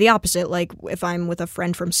then it would be the opposite, like, if I'm with a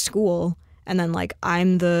friend from school, and then, like,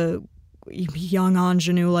 I'm the young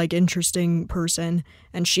ingenue, like, interesting person,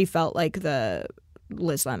 and she felt like the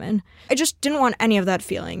Liz Lemon. I just didn't want any of that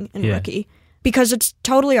feeling in Rookie. Because it's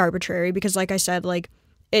totally arbitrary, because, like I said, like,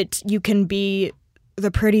 you can be the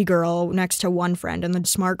pretty girl next to one friend and the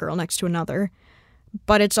smart girl next to another.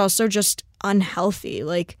 But it's also just unhealthy.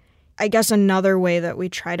 Like, I guess another way that we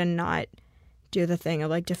try to not do the thing of,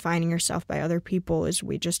 like, defining yourself by other people is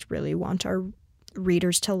we just really want our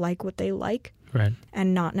readers to like what they like. Right.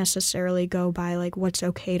 And not necessarily go by, like, what's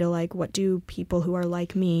okay to like. What do people who are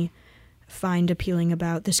like me find appealing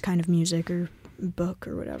about this kind of music or book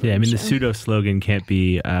or whatever? Yeah, I mean, the pseudo slogan can't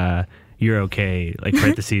be you're okay, like,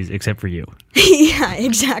 parentheses, except for you. Yeah,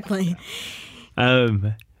 exactly.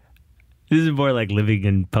 This is more like living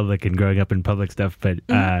in public and growing up in public stuff, but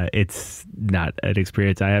it's not an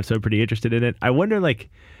experience I have, so I'm pretty interested in it. I wonder,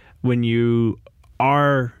 like, when you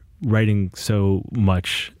are writing so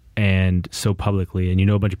much and so publicly, and you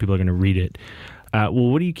know a bunch of people are going to read it, well,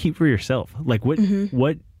 what do you keep for yourself? Like, what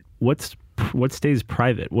stays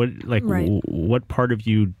private? What part of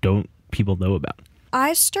you don't people know about?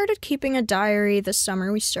 I started keeping a diary this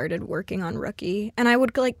summer. We started working on Rookie, and I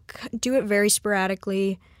would, like, do it very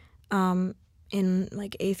sporadically in,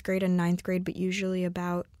 like, 8th grade and 9th grade, but usually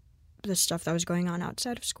about the stuff that was going on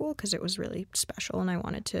outside of school because it was really special and I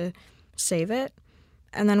wanted to save it.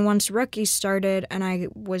 And then once Rookie started and I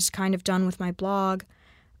was kind of done with my blog,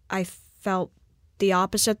 I felt the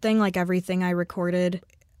opposite thing, like everything I recorded.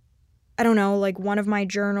 I don't know, like one of my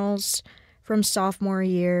journals from sophomore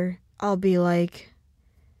year, I'll be like,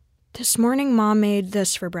 this morning Mom made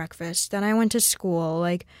this for breakfast. Then I went to school.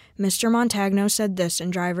 Like, Mr. Montagno said this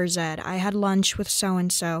in driver's ed. I had lunch with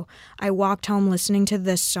so-and-so. I walked home listening to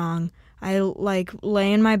this song. I, like,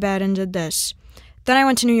 lay in my bed and did this. Then I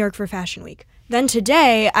went to New York for Fashion Week. Then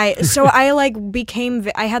today, I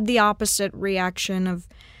had the opposite reaction of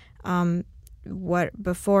what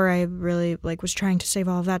before I really, like, was trying to save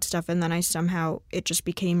all of that stuff, and then it just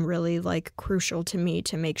became really, like, crucial to me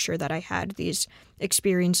to make sure that I had these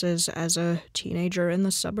experiences as a teenager in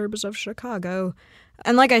the suburbs of Chicago.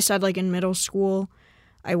 And like I said, like, in middle school,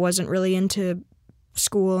 I wasn't really into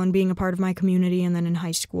school and being a part of my community, and then in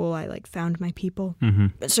high school, I, like, found my people.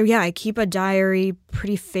 Mm-hmm. So, yeah, I keep a diary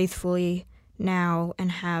pretty faithfully now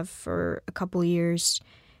and have for a couple years.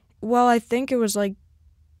 Well, I think it was, like,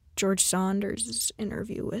 George Saunders'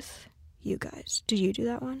 interview with you guys. Did you do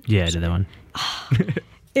that one? Yeah, I did that one.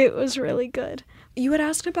 It was really good. You had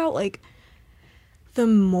asked about, like, the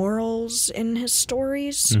morals in his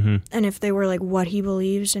stories, and if they were, like, what he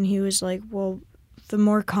believes, and he was like, well, the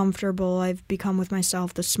more comfortable I've become with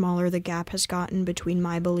myself, the smaller the gap has gotten between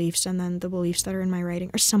my beliefs and then the beliefs that are in my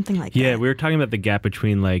writing, or something like that. Yeah, we were talking about the gap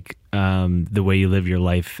between, like, the way you live your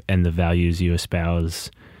life and the values you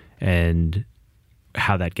espouse, and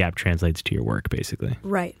how that gap translates to your work, basically.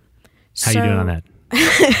 Right. How you doing on that?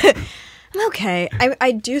 I'm okay.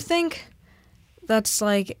 I do think that's,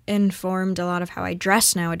 like, informed a lot of how I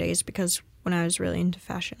dress nowadays, because when I was really into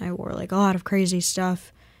fashion, I wore, like, a lot of crazy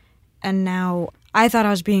stuff. And now I thought I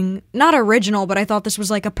was being not original, but I thought this was,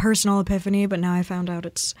 like, a personal epiphany, but now I found out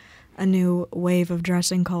it's a new wave of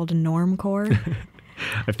dressing called normcore.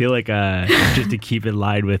 I feel like just to keep in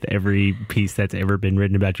line with every piece that's ever been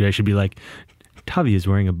written about you, I should be like, Tavi is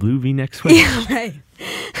wearing a blue V-neck sweater. Yeah,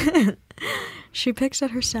 right. She picks at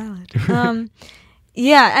her salad.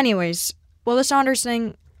 Yeah, anyways. Well, the Saunders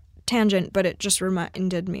thing, tangent, but it just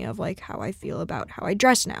reminded me of, like, how I feel about how I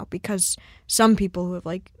dress now, because some people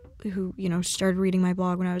who started reading my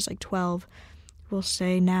blog when I was, like, 12 will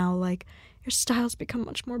say now, like, your style's become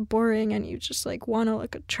much more boring and you just, like, want to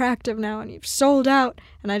look attractive now and you've sold out.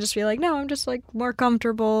 And I just feel like, no, I'm just, like, more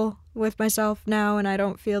comfortable with myself now, and I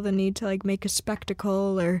don't feel the need to, like, make a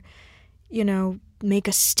spectacle or, make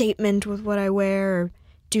a statement with what I wear or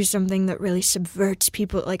do something that really subverts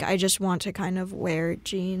people. Like, I just want to kind of wear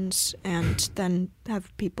jeans and then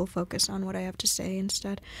have people focus on what I have to say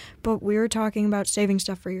instead. But we were talking about saving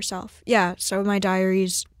stuff for yourself. Yeah, so my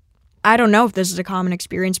diaries, I don't know if this is a common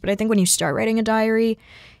experience, but I think when you start writing a diary,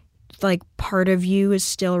 like, part of you is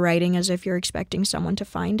still writing as if you're expecting someone to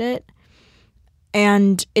find it.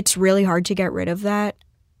 And it's really hard to get rid of that.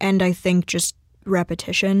 And I think just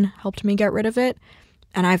repetition helped me get rid of it.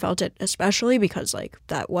 And I felt it especially because, like,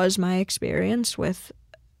 that was my experience with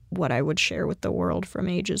what I would share with the world from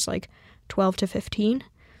ages, like, 12 to 15.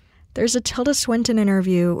 There's a Tilda Swinton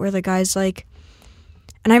interview where the guy's like,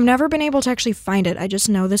 and I've never been able to actually find it. I just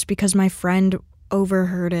know this because my friend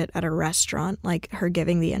overheard it at a restaurant, like, her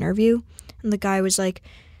giving the interview. And the guy was like,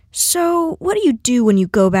 so what do you do when you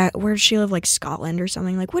go back, where does she live, like, Scotland or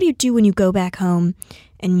something? Like, what do you do when you go back home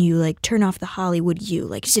and you, like, turn off the Hollywood you?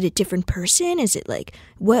 Like, is it a different person? Is it, like,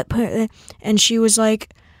 what part? And she was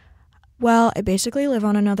like, well, I basically live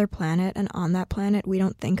on another planet, and on that planet we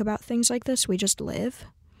don't think about things like this. We just live.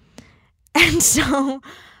 And so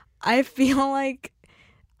I feel like,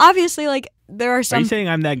 obviously, like, there are some... Are you saying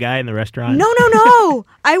I'm that guy in the restaurant? No.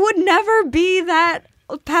 I would never be that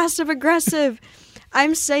passive-aggressive.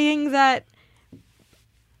 I'm saying that...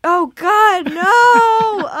 Oh, God,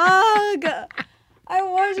 no! Ugh! I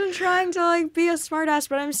wasn't trying to, like, be a smartass,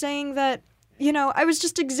 but I'm saying that, I was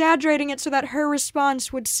just exaggerating it so that her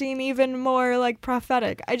response would seem even more, like,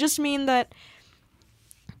 prophetic. I just mean that...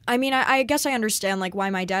 I guess I understand, like, why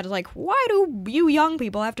my dad is like, why do you young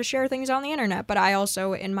people have to share things on the internet? But I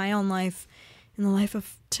also, in my own life, in the life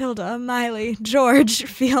of Tilda, Miley, George,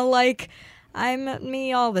 feel like I'm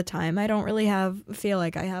me all the time. I don't really feel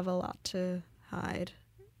like I have a lot to hide.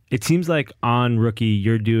 It seems like on Rookie,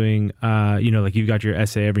 you're doing, like, you've got your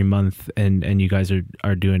essay every month, and you guys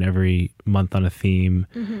are doing every month on a theme.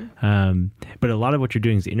 Mm-hmm. But a lot of what you're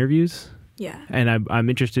doing is interviews. Yeah. And I'm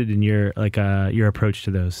interested in your approach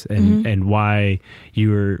to those, and why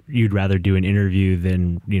you'd rather do an interview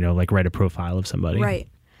than, like, write a profile of somebody. Right.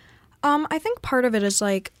 I think part of it is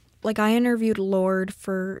like I interviewed Lorde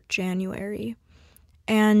for January,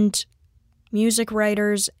 and music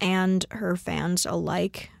writers and her fans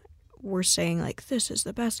alike were saying, like, this is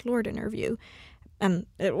the best Lorde interview. And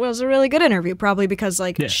it was a really good interview, probably because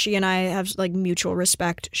she and I have like mutual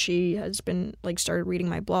respect. She has been started reading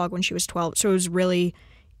my blog when she was 12, so it was really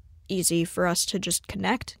easy for us to just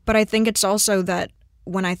connect. But I think it's also that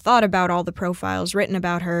when I thought about all the profiles written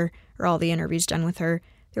about her or all the interviews done with her,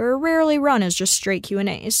 they were rarely run as just straight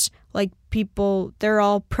Q&As. Like people, they're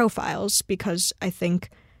all profiles because I think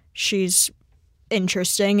she's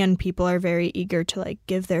interesting and people are very eager to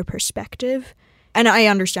give their perspective. And I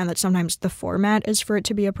understand that sometimes the format is for it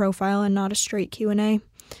to be a profile and not a straight Q&A.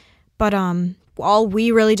 But all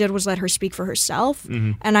we really did was let her speak for herself.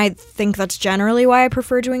 Mm-hmm. And I think that's generally why I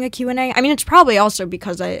prefer doing a Q&A. I mean, it's probably also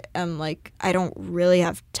because I am I don't really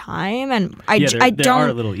have time. And I don't. They are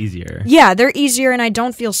a little easier. Yeah, they're easier and I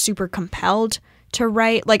don't feel super compelled to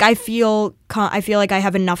write. I feel like I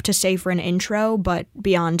have enough to say for an intro, but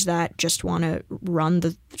beyond that, just want to run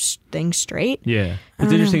the thing straight. Yeah.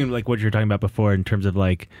 It's interesting, what you're talking about before in terms of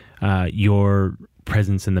your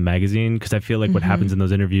presence in the magazine, because I feel like what happens in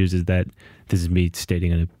those interviews is that, this is me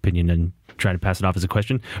stating an opinion and trying to pass it off as a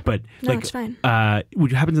question, but no, it's fine.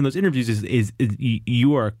 What happens in those interviews is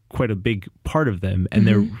you are quite a big part of them, and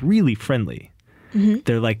they're really friendly. Mm-hmm.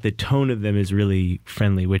 They're the tone of them is really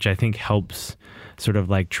friendly, which I think helps sort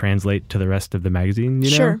of translate to the rest of the magazine,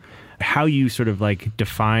 you know? Sure. How you sort of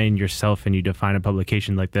define yourself and you define a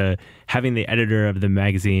publication, having the editor of the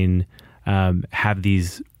magazine have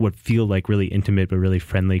these what feel like really intimate but really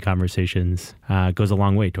friendly conversations goes a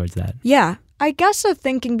long way towards that. Yeah. I guess the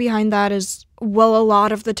thinking behind that is, well, a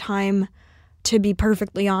lot of the time, to be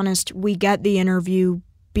perfectly honest, we get the interview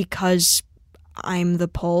because I'm the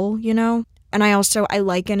poll, you know? And I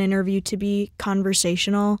like an interview to be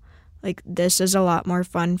conversational. This is a lot more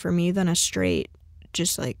fun for me than a straight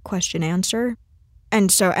just question answer.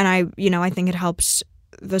 And I think it helps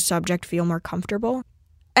the subject feel more comfortable.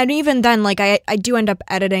 And even then, I do end up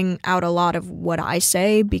editing out a lot of what I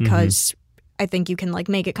say because I think you can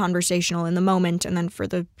make it conversational in the moment, and then for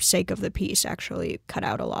the sake of the piece, actually cut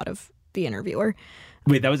out a lot of the interviewer.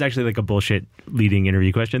 Wait, that was actually a bullshit leading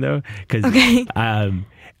interview question though, because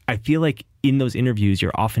I feel like in those interviews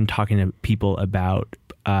you're often talking to people about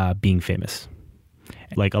being famous.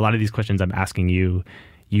 A lot of these questions I'm asking you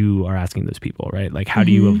are asking those people, right? How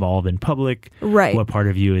do you evolve in public? Right. What part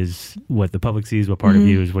of you is what the public sees? What part of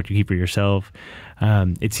you is what you keep for yourself?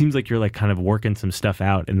 It seems like you're kind of working some stuff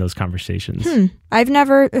out in those conversations. I've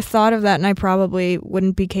never thought of that, and I probably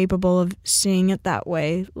wouldn't be capable of seeing it that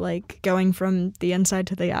way, going from the inside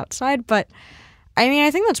to the outside. But I mean,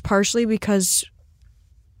 I think that's partially because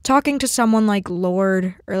talking to someone like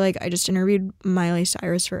Lorde, or I just interviewed Miley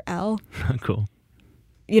Cyrus for Elle. Cool.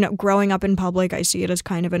 You know, growing up in public, I see it as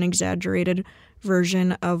kind of an exaggerated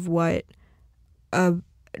version of what a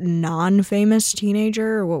non-famous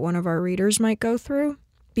teenager or what one of our readers might go through.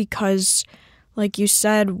 Because, like you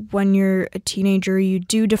said, when you're a teenager, you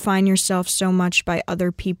do define yourself so much by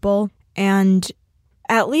other people. And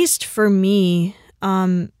at least for me,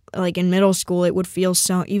 in middle school, it would feel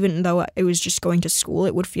so, even though it was just going to school,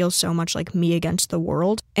 it would feel so much like me against the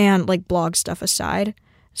world, and blog stuff aside.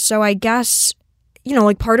 So I guess,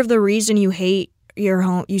 part of the reason you hate your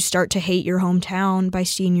home, you start to hate your hometown by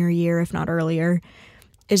senior year, if not earlier,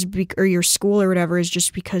 or your school or whatever, is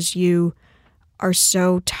just because you are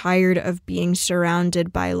so tired of being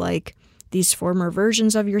surrounded by these former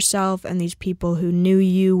versions of yourself and these people who knew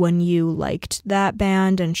you when you liked that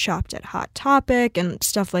band and shopped at Hot Topic and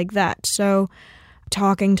stuff like that. So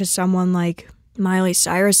talking to someone like Miley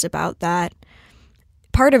Cyrus about that,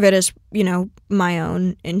 part of it is, my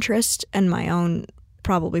own interest and my own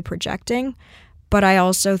probably projecting, but I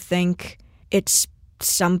also think it's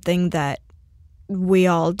something that we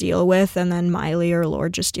all deal with, and then Miley or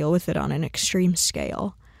Lorde just deal with it on an extreme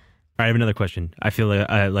scale. I have another question. I feel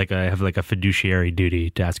like I have a fiduciary duty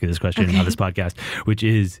to ask you this question on this podcast, which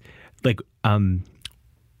is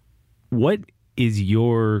what is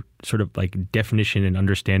your sort of definition and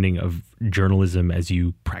understanding of journalism as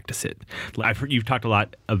you practice it? I've heard you've talked a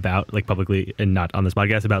lot about publicly and not on this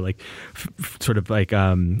podcast about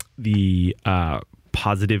the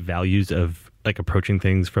positive values of approaching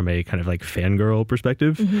things from a kind of fangirl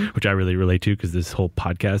perspective, which I really relate to because this whole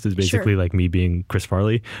podcast is basically me being Chris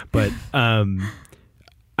Farley. But I'm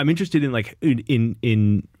interested in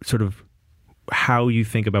in sort of how you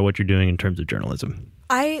think about what you're doing in terms of journalism.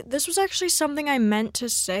 This was actually something I meant to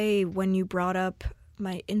say when you brought up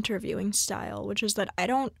my interviewing style, which is that I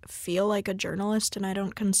don't feel like a journalist and I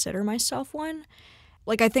don't consider myself one.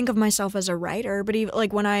 I think of myself as a writer, but even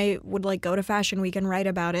when I would go to Fashion Week and write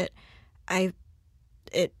about it,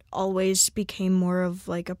 it always became more of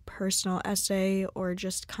a personal essay or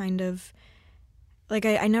just kind of Like,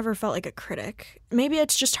 I never felt like a critic. Maybe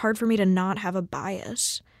it's just hard for me to not have a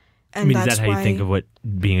bias. And I mean, is that's that how why you think of what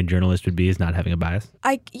being a journalist would be, is not having a bias?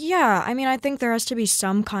 Yeah, I mean, I think there has to be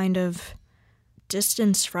some kind of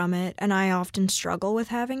distance from it, and I often struggle with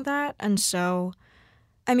having that. And so,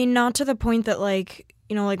 I mean, not to the point that, like,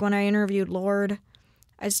 you know, like when I interviewed Lorde,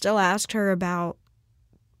 I still asked her about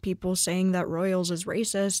people saying that Royals is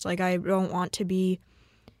racist. Like, I don't want to be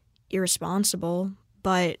irresponsible,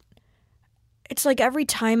 but it's like every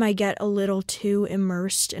time I get a little too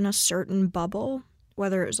immersed in a certain bubble,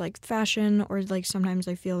 whether it was like fashion or like sometimes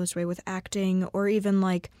I feel this way with acting or even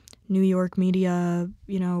like New York media,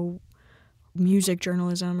 you know, music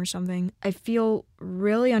journalism or something, I feel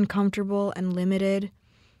really uncomfortable and limited.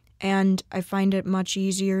 And I find it much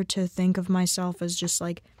easier to think of myself as just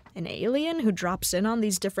like an alien who drops in on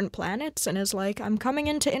these different planets and is like, I'm coming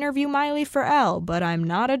in to interview Miley for Elle, but I'm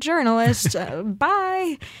not a journalist.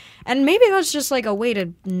 Bye. And maybe that's just like a way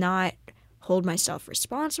to not hold myself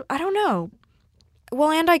responsible. I don't know.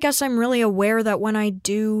 Well, and I guess I'm really aware that when I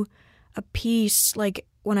do a piece, like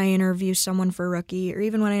when I interview someone for Rookie, or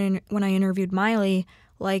even when I interviewed Miley,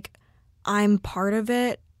 like I'm part of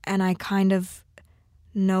it, and I kind of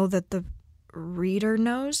know that the reader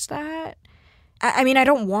knows that. I mean, I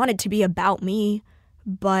don't want it to be about me,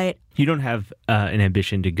 but you don't have an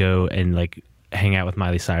ambition to go and like hang out with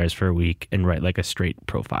Miley Cyrus for a week and write like a straight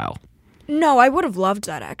profile. No, I would have loved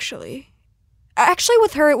that, actually. Actually,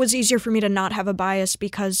 with her, it was easier for me to not have a bias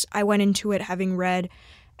because I went into it having read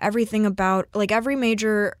everything about, like, every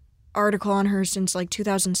major article on her since, like,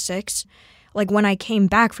 2006. Like, when I came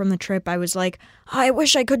back from the trip, I was like, I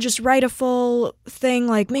wish I could just write a full thing.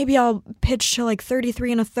 Like, maybe I'll pitch to, like,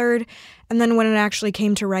 33 1/3. And then when it actually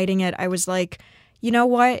came to writing it, I was like, you know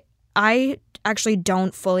what? I actually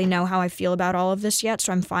don't fully know how I feel about all of this yet,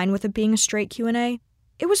 so I'm fine with it being a straight Q&A.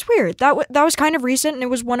 It was weird. That was kind of recent, and it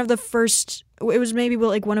was one of the first, it was maybe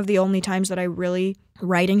like one of the only times that I really,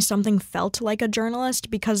 writing something felt like a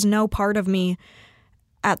journalist, because no part of me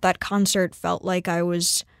at that concert felt like I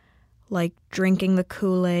was like drinking the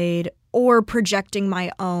Kool-Aid or projecting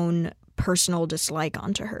my own personal dislike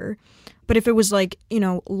onto her. But if it was like, you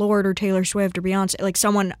know, Lorde or Taylor Swift or Beyonce, like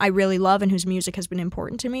someone I really love and whose music has been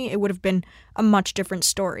important to me, it would have been a much different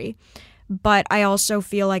story. But I also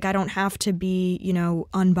feel like I don't have to be, you know,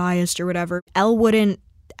 unbiased or whatever. Elle wouldn't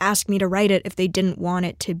ask me to write it if they didn't want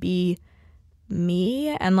it to be me.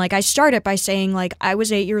 And like I started by saying, like, I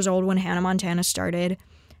was 8 years old when Hannah Montana started.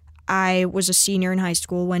 I was a senior in high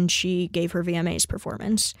school when she gave her VMAs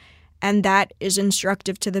performance. And that is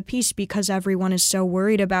instructive to the piece because everyone is so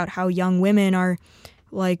worried about how young women are,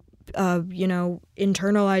 like, you know,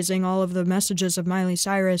 internalizing all of the messages of Miley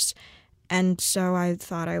Cyrus. And so I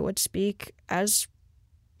thought I would speak as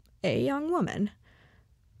a young woman.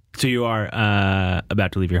 So you are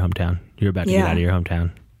about to leave your hometown. You're about to get out of your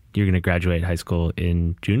hometown. You're going to graduate high school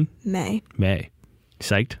in June? May.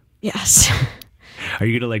 Psyched? Yes. Are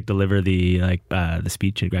you going to like deliver the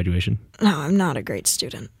speech at graduation? No, I'm not a great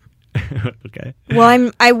student. Okay.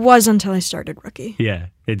 Well, I was until I started Rookie. Yeah.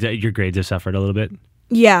 Your grades have suffered a little bit?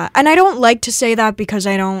 Yeah. And I don't like to say that because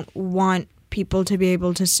I don't want people to be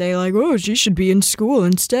able to say, like, oh, she should be in school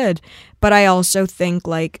instead. But I also think,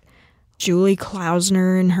 like, Julie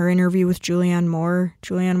Klausner in her interview with Julianne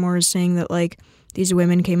Moore is saying that, like, these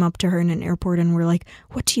women came up to her in an airport and were like,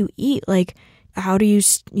 what do you eat? Like, how do you,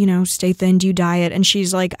 you know, stay thin? Do you diet? And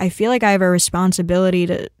she's like, I feel like I have a responsibility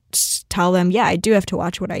to tell them, yeah, I do have to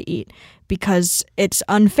watch what I eat, because it's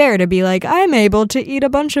unfair to be like, I'm able to eat a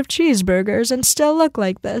bunch of cheeseburgers and still look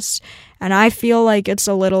like this. And I feel like it's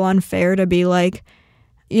a little unfair to be like,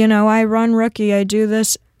 you know, I run Rookie, I do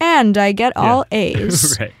this, and I get all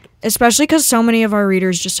A's. Right. Especially because so many of our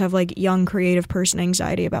readers just have like young creative person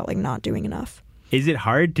anxiety about like not doing enough. Is it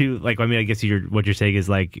hard to, like, I mean, I guess what you're saying is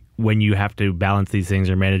like when you have to balance these things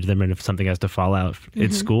or manage them, and if something has to fall out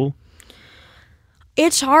at school?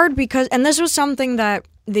 It's hard because, and this was something that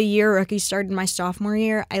the year Rookie started my sophomore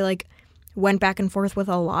year, I like went back and forth with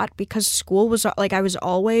a lot because school was like, I was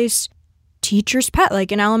always teacher's pet.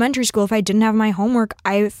 Like in elementary school, if I didn't have my homework,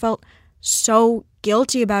 I felt so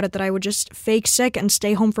guilty about it that I would just fake sick and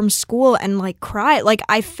stay home from school and like cry. Like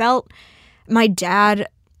I felt, my dad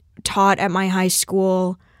taught at my high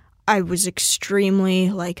school. I was extremely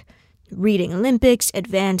like reading Olympics,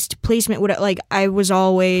 advanced placement, like I was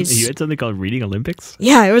always... You had something called Reading Olympics?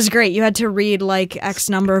 Yeah, it was great. You had to read like X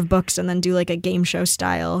number of books and then do like a game show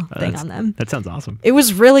style thing on them. That sounds awesome. It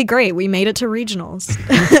was really great. We made it to regionals.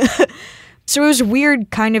 So it was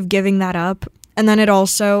weird kind of giving that up. And then it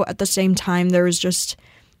also, at the same time, there was just,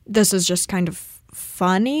 this is just kind of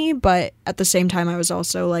funny, but at the same time I was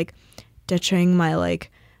also like, ditching my like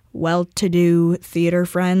well-to-do theater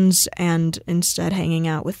friends and instead hanging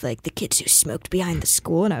out with like the kids who smoked behind the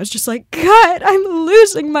school. And I was just like, God, I'm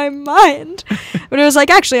losing my mind. But it was like,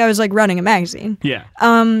 actually, I was like running a magazine. Yeah.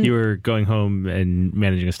 You were going home and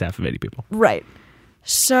managing a staff of 80 people. Right.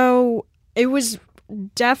 So it was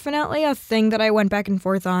definitely a thing that I went back and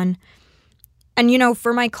forth on. And, you know,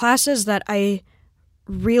 for my classes that I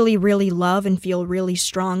really, really love and feel really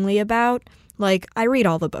strongly about, like, I read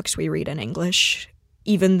all the books we read in English,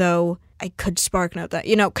 even though I could SparkNote that,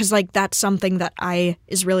 you know, because, like, that's something that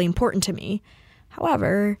is really important to me.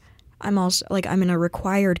 However, I'm also, like, I'm in a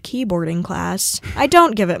required keyboarding class. I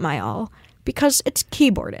don't give it my all because it's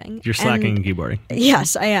keyboarding. You're slacking in keyboarding.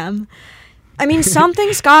 Yes, I am. I mean,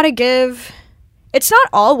 something's got to give. It's not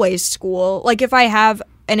always school. Like, if I have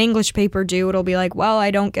an English paper due, it'll be like, well, I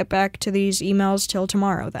don't get back to these emails till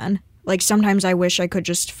tomorrow then. Like, sometimes I wish I could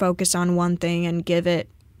just focus on one thing and give it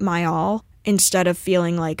my all instead of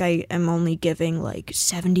feeling like I am only giving like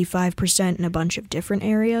 75% in a bunch of different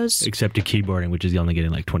areas. Except to keyboarding, which is only getting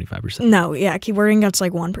like 25%. No, yeah, keyboarding gets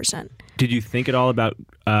like 1%. Did you think at all about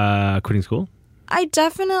quitting school? I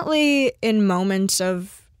definitely, in moments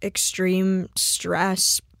of extreme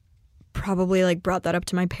stress, probably like brought that up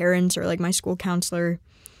to my parents or like my school counselor.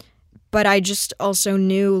 But I just also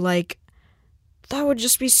knew like that would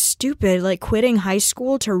just be stupid, like quitting high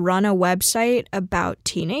school to run a website about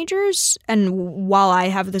teenagers. And while I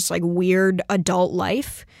have this like weird adult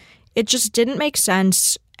life, it just didn't make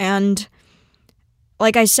sense. And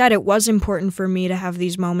like I said, it was important for me to have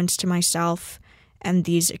these moments to myself and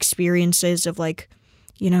these experiences of like,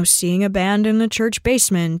 you know, seeing a band in the church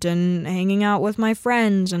basement and hanging out with my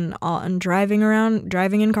friends and driving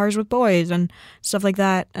in cars with boys and stuff like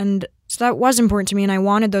that. And so that was important to me, and I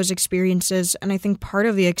wanted those experiences. And I think part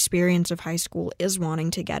of the experience of high school is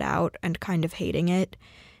wanting to get out and kind of hating it.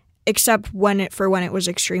 Except when it was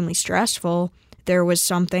extremely stressful, there was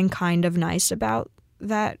something kind of nice about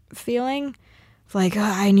that feeling. Like, oh,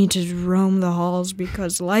 I need to roam the halls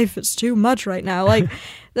because life is too much right now. Like,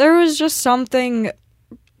 there was just something,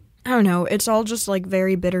 I don't know, it's all just like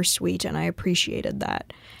very bittersweet, and I appreciated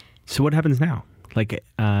that. So what happens now? Like,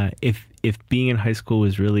 if being in high school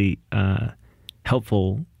was really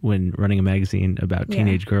helpful when running a magazine about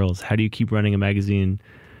teenage girls, how do you keep running a magazine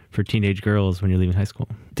for teenage girls when you're leaving high school?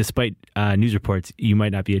 Despite news reports, you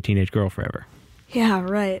might not be a teenage girl forever. Yeah,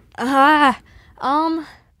 right.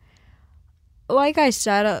 Like I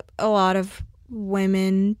said, a lot of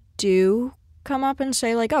women do come up and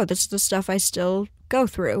say, like, oh, this is the stuff I still go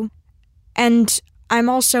through. And I'm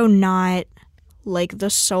also not, like, the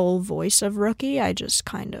sole voice of Rookie. I just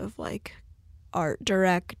kind of, like, art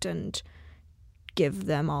direct and give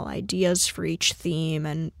them all ideas for each theme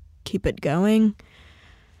and keep it going.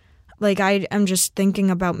 Like, I'm just thinking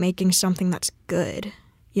about making something that's good,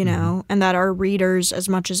 you know, and that our readers, as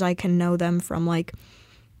much as I can know them from, like,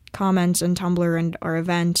 comments and Tumblr and our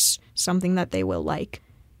events, something that they will like.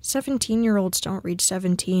 17-year-olds don't read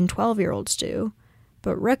 12-year-olds do.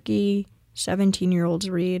 But Rookie, 17-year-olds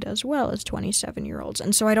read as well as 27-year-olds.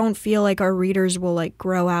 And so I don't feel like our readers will, like,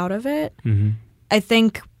 grow out of it. Mm-hmm. I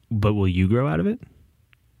think... But will you grow out of it?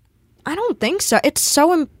 I don't think so. It's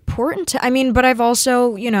so important to... I mean, but I've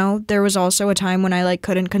also, you know, there was also a time when I, like,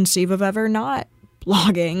 couldn't conceive of ever not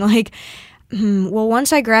blogging. Like... Well,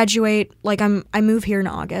 once I graduate, like I move here in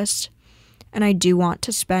August, and I do want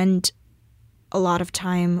to spend a lot of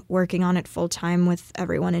time working on it full time with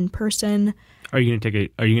everyone in person. Are you gonna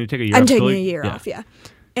take a year off? I'm taking a year off, yeah.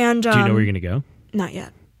 And do you know where you're gonna go? Not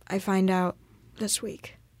yet. I find out this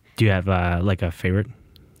week. Do you have like a favorite?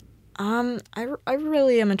 I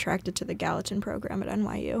really am attracted to the Gallatin program at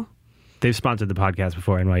NYU. They've sponsored the podcast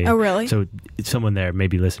before, NYU. Oh, really? So if someone there may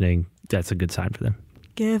be listening. That's a good sign for them.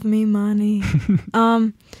 Give me money.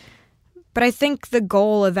 But I think the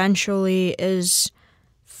goal eventually is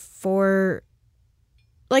for,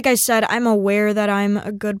 like I said, I'm aware that I'm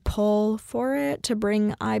a good pull for it to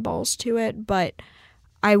bring eyeballs to it, but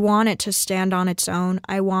I want it to stand on its own.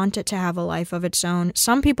 I want it to have a life of its own.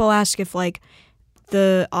 Some people ask if, like,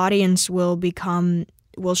 the audience will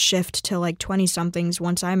shift to, like, 20-somethings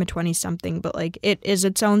once I'm a 20-something, but, like, it is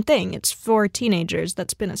its own thing. It's for teenagers.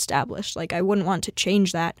 That's been established. Like, I wouldn't want to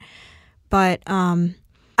change that. But,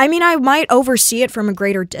 I mean, I might oversee it from a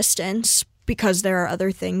greater distance because there are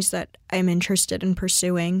other things that I'm interested in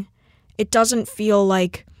pursuing. It doesn't feel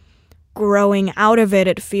like growing out of it.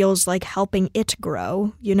 It feels like helping it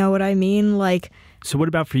grow. You know what I mean? Like... So what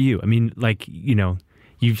about for you? I mean, like, you know,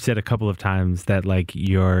 you've said a couple of times that, like,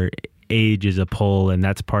 your age is a pull, and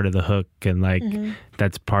that's part of the hook, and, like,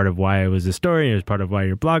 that's part of why it was a story, and it was part of why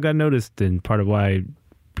your blog got noticed, and part of why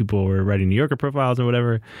people were writing New Yorker profiles and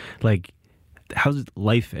whatever. Like, how's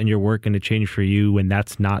life and your work going to change for you when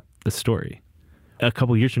that's not the story? A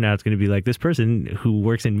couple years from now, it's going to be like this person who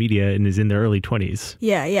works in media and is in their early 20s.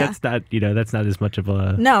 Yeah. That's not, that's not as much of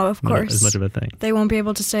a... No, of course. As much of a thing. They won't be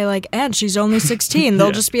able to say, like, and she's only 16.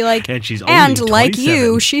 They'll just be like, and she's only and like 27.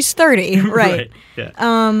 you, she's 30. Right.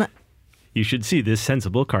 Yeah. You should see this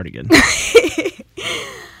sensible cardigan.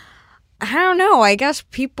 I don't know. I guess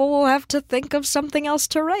people will have to think of something else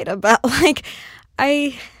to write about. Like,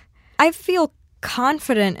 I feel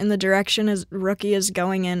confident in the direction as Rookie is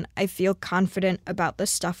going in. I feel confident about the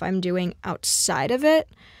stuff I'm doing outside of it.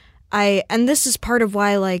 And this is part of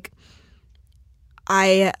why, like,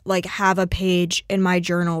 I have a page in my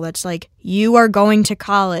journal that's like, you are going to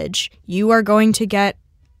college. You are going to get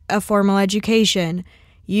a formal education.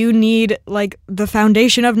 You need, like, the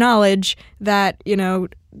foundation of knowledge that,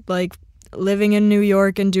 like, living in New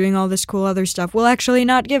York and doing all this cool other stuff will actually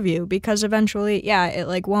not give you, because eventually, it,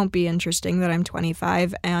 like, won't be interesting that I'm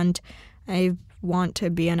 25 and I want to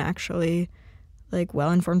be an actually, like,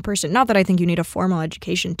 well-informed person. Not that I think you need a formal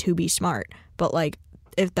education to be smart, but, like,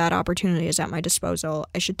 if that opportunity is at my disposal,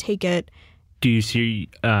 I should take it. Do you see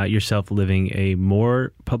yourself living a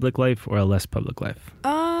more public life or a less public life?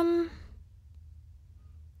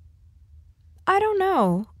 I don't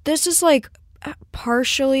know. This is, like,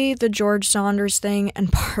 partially the George Saunders thing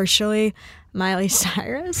and partially Miley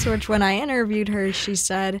Cyrus, which when I interviewed her, she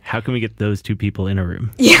said... How can we get those two people in a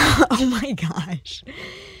room? Yeah, oh my gosh.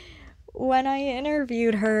 When I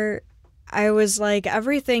interviewed her, I was like,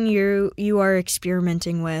 everything you are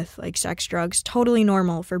experimenting with, like sex, drugs, totally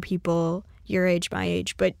normal for people your age, my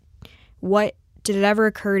age, but what did it ever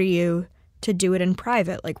occur to you to do it in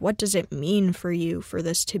private? Like, what does it mean for you for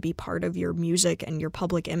this to be part of your music and your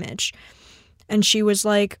public image? And she was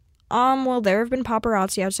like, well, there have been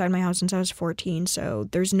paparazzi outside my house since I was 14, so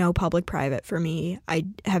there's no public-private for me. I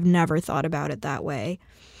have never thought about it that way.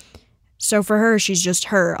 So for her, she's just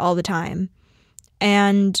her all the time.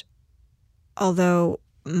 And although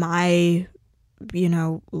my,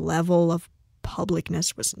 level of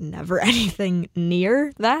publicness was never anything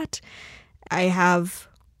near that, I have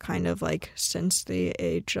kind of, like, since the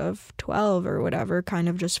age of 12 or whatever, kind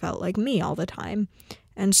of just felt like me all the time.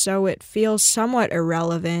 And so it feels somewhat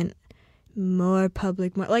irrelevant, more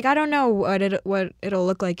public, more, like, I don't know what it'll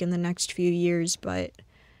look like in the next few years, but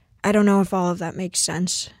I don't know if all of that makes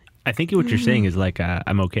sense. I think what you're saying is, like,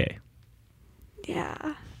 I'm okay.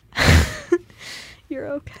 Yeah. You're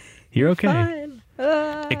okay. You're okay.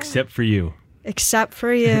 Fine. Except for you. Except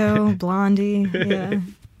for you, Blondie. Yeah.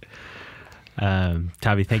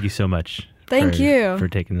 Tavi, thank you so much. Thank you for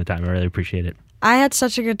taking the time. I really appreciate it. I had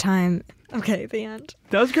such a good time. Okay, the end.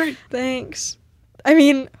 That was great. Thanks. I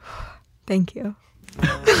mean, thank you.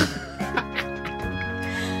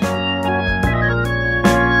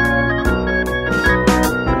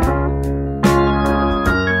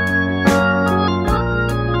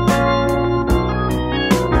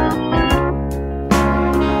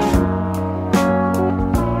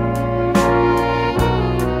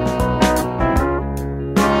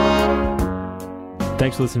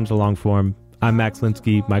 Thanks for listening to Longform. I'm Max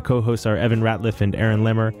Linsky. My co-hosts are Evan Ratliff and Aaron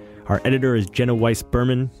Lemmer. Our editor is Jenna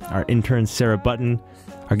Weiss-Berman. Our intern, Sarah Button.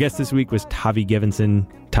 Our guest this week was Tavi Gevinson.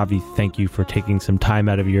 Tavi, thank you for taking some time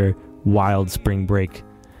out of your wild spring break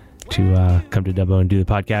to come to Dubbo and do the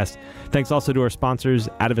podcast. Thanks also to our sponsors,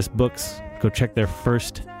 Atavist Books. Go check their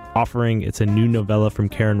first offering. It's a new novella from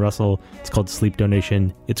Karen Russell. It's called Sleep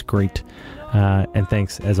Donation. It's great. And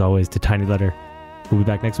thanks, as always, to Tiny Letter. We'll be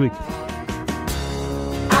back next week.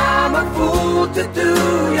 I'm a fool to do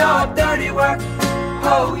your dirty work,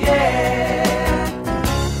 oh yeah.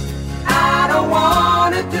 I don't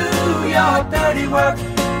want to do your dirty work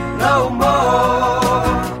no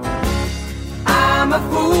more. I'm a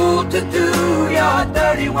fool to do your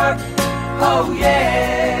dirty work, oh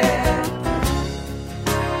yeah.